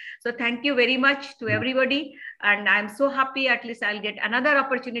thankful. So thank you very much to everybody. And I'm so happy at least I'll get another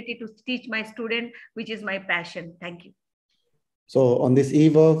opportunity to teach my student, which is my passion. Thank you. So on this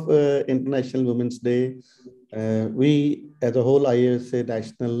eve of International Women's Day, we as a whole ISA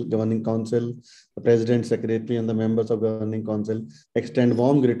National Governing Council, the President, Secretary, and the members of Governing Council extend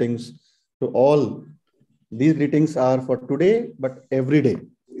warm greetings to all. These greetings are for today, but every day.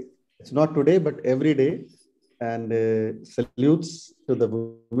 It's not today, but every day. And salutes to the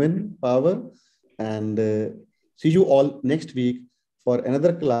women power. And see you all next week for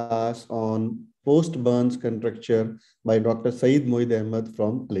another class on post-burns contracture by Dr. Saeed Moeed Ahmed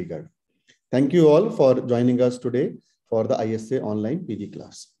from Aligarh. Thank you all for joining us today for the ISA online PG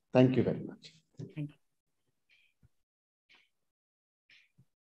class. Thank you very much. Thank you.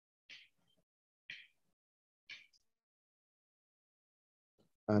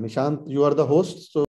 Nishant, you are the host. So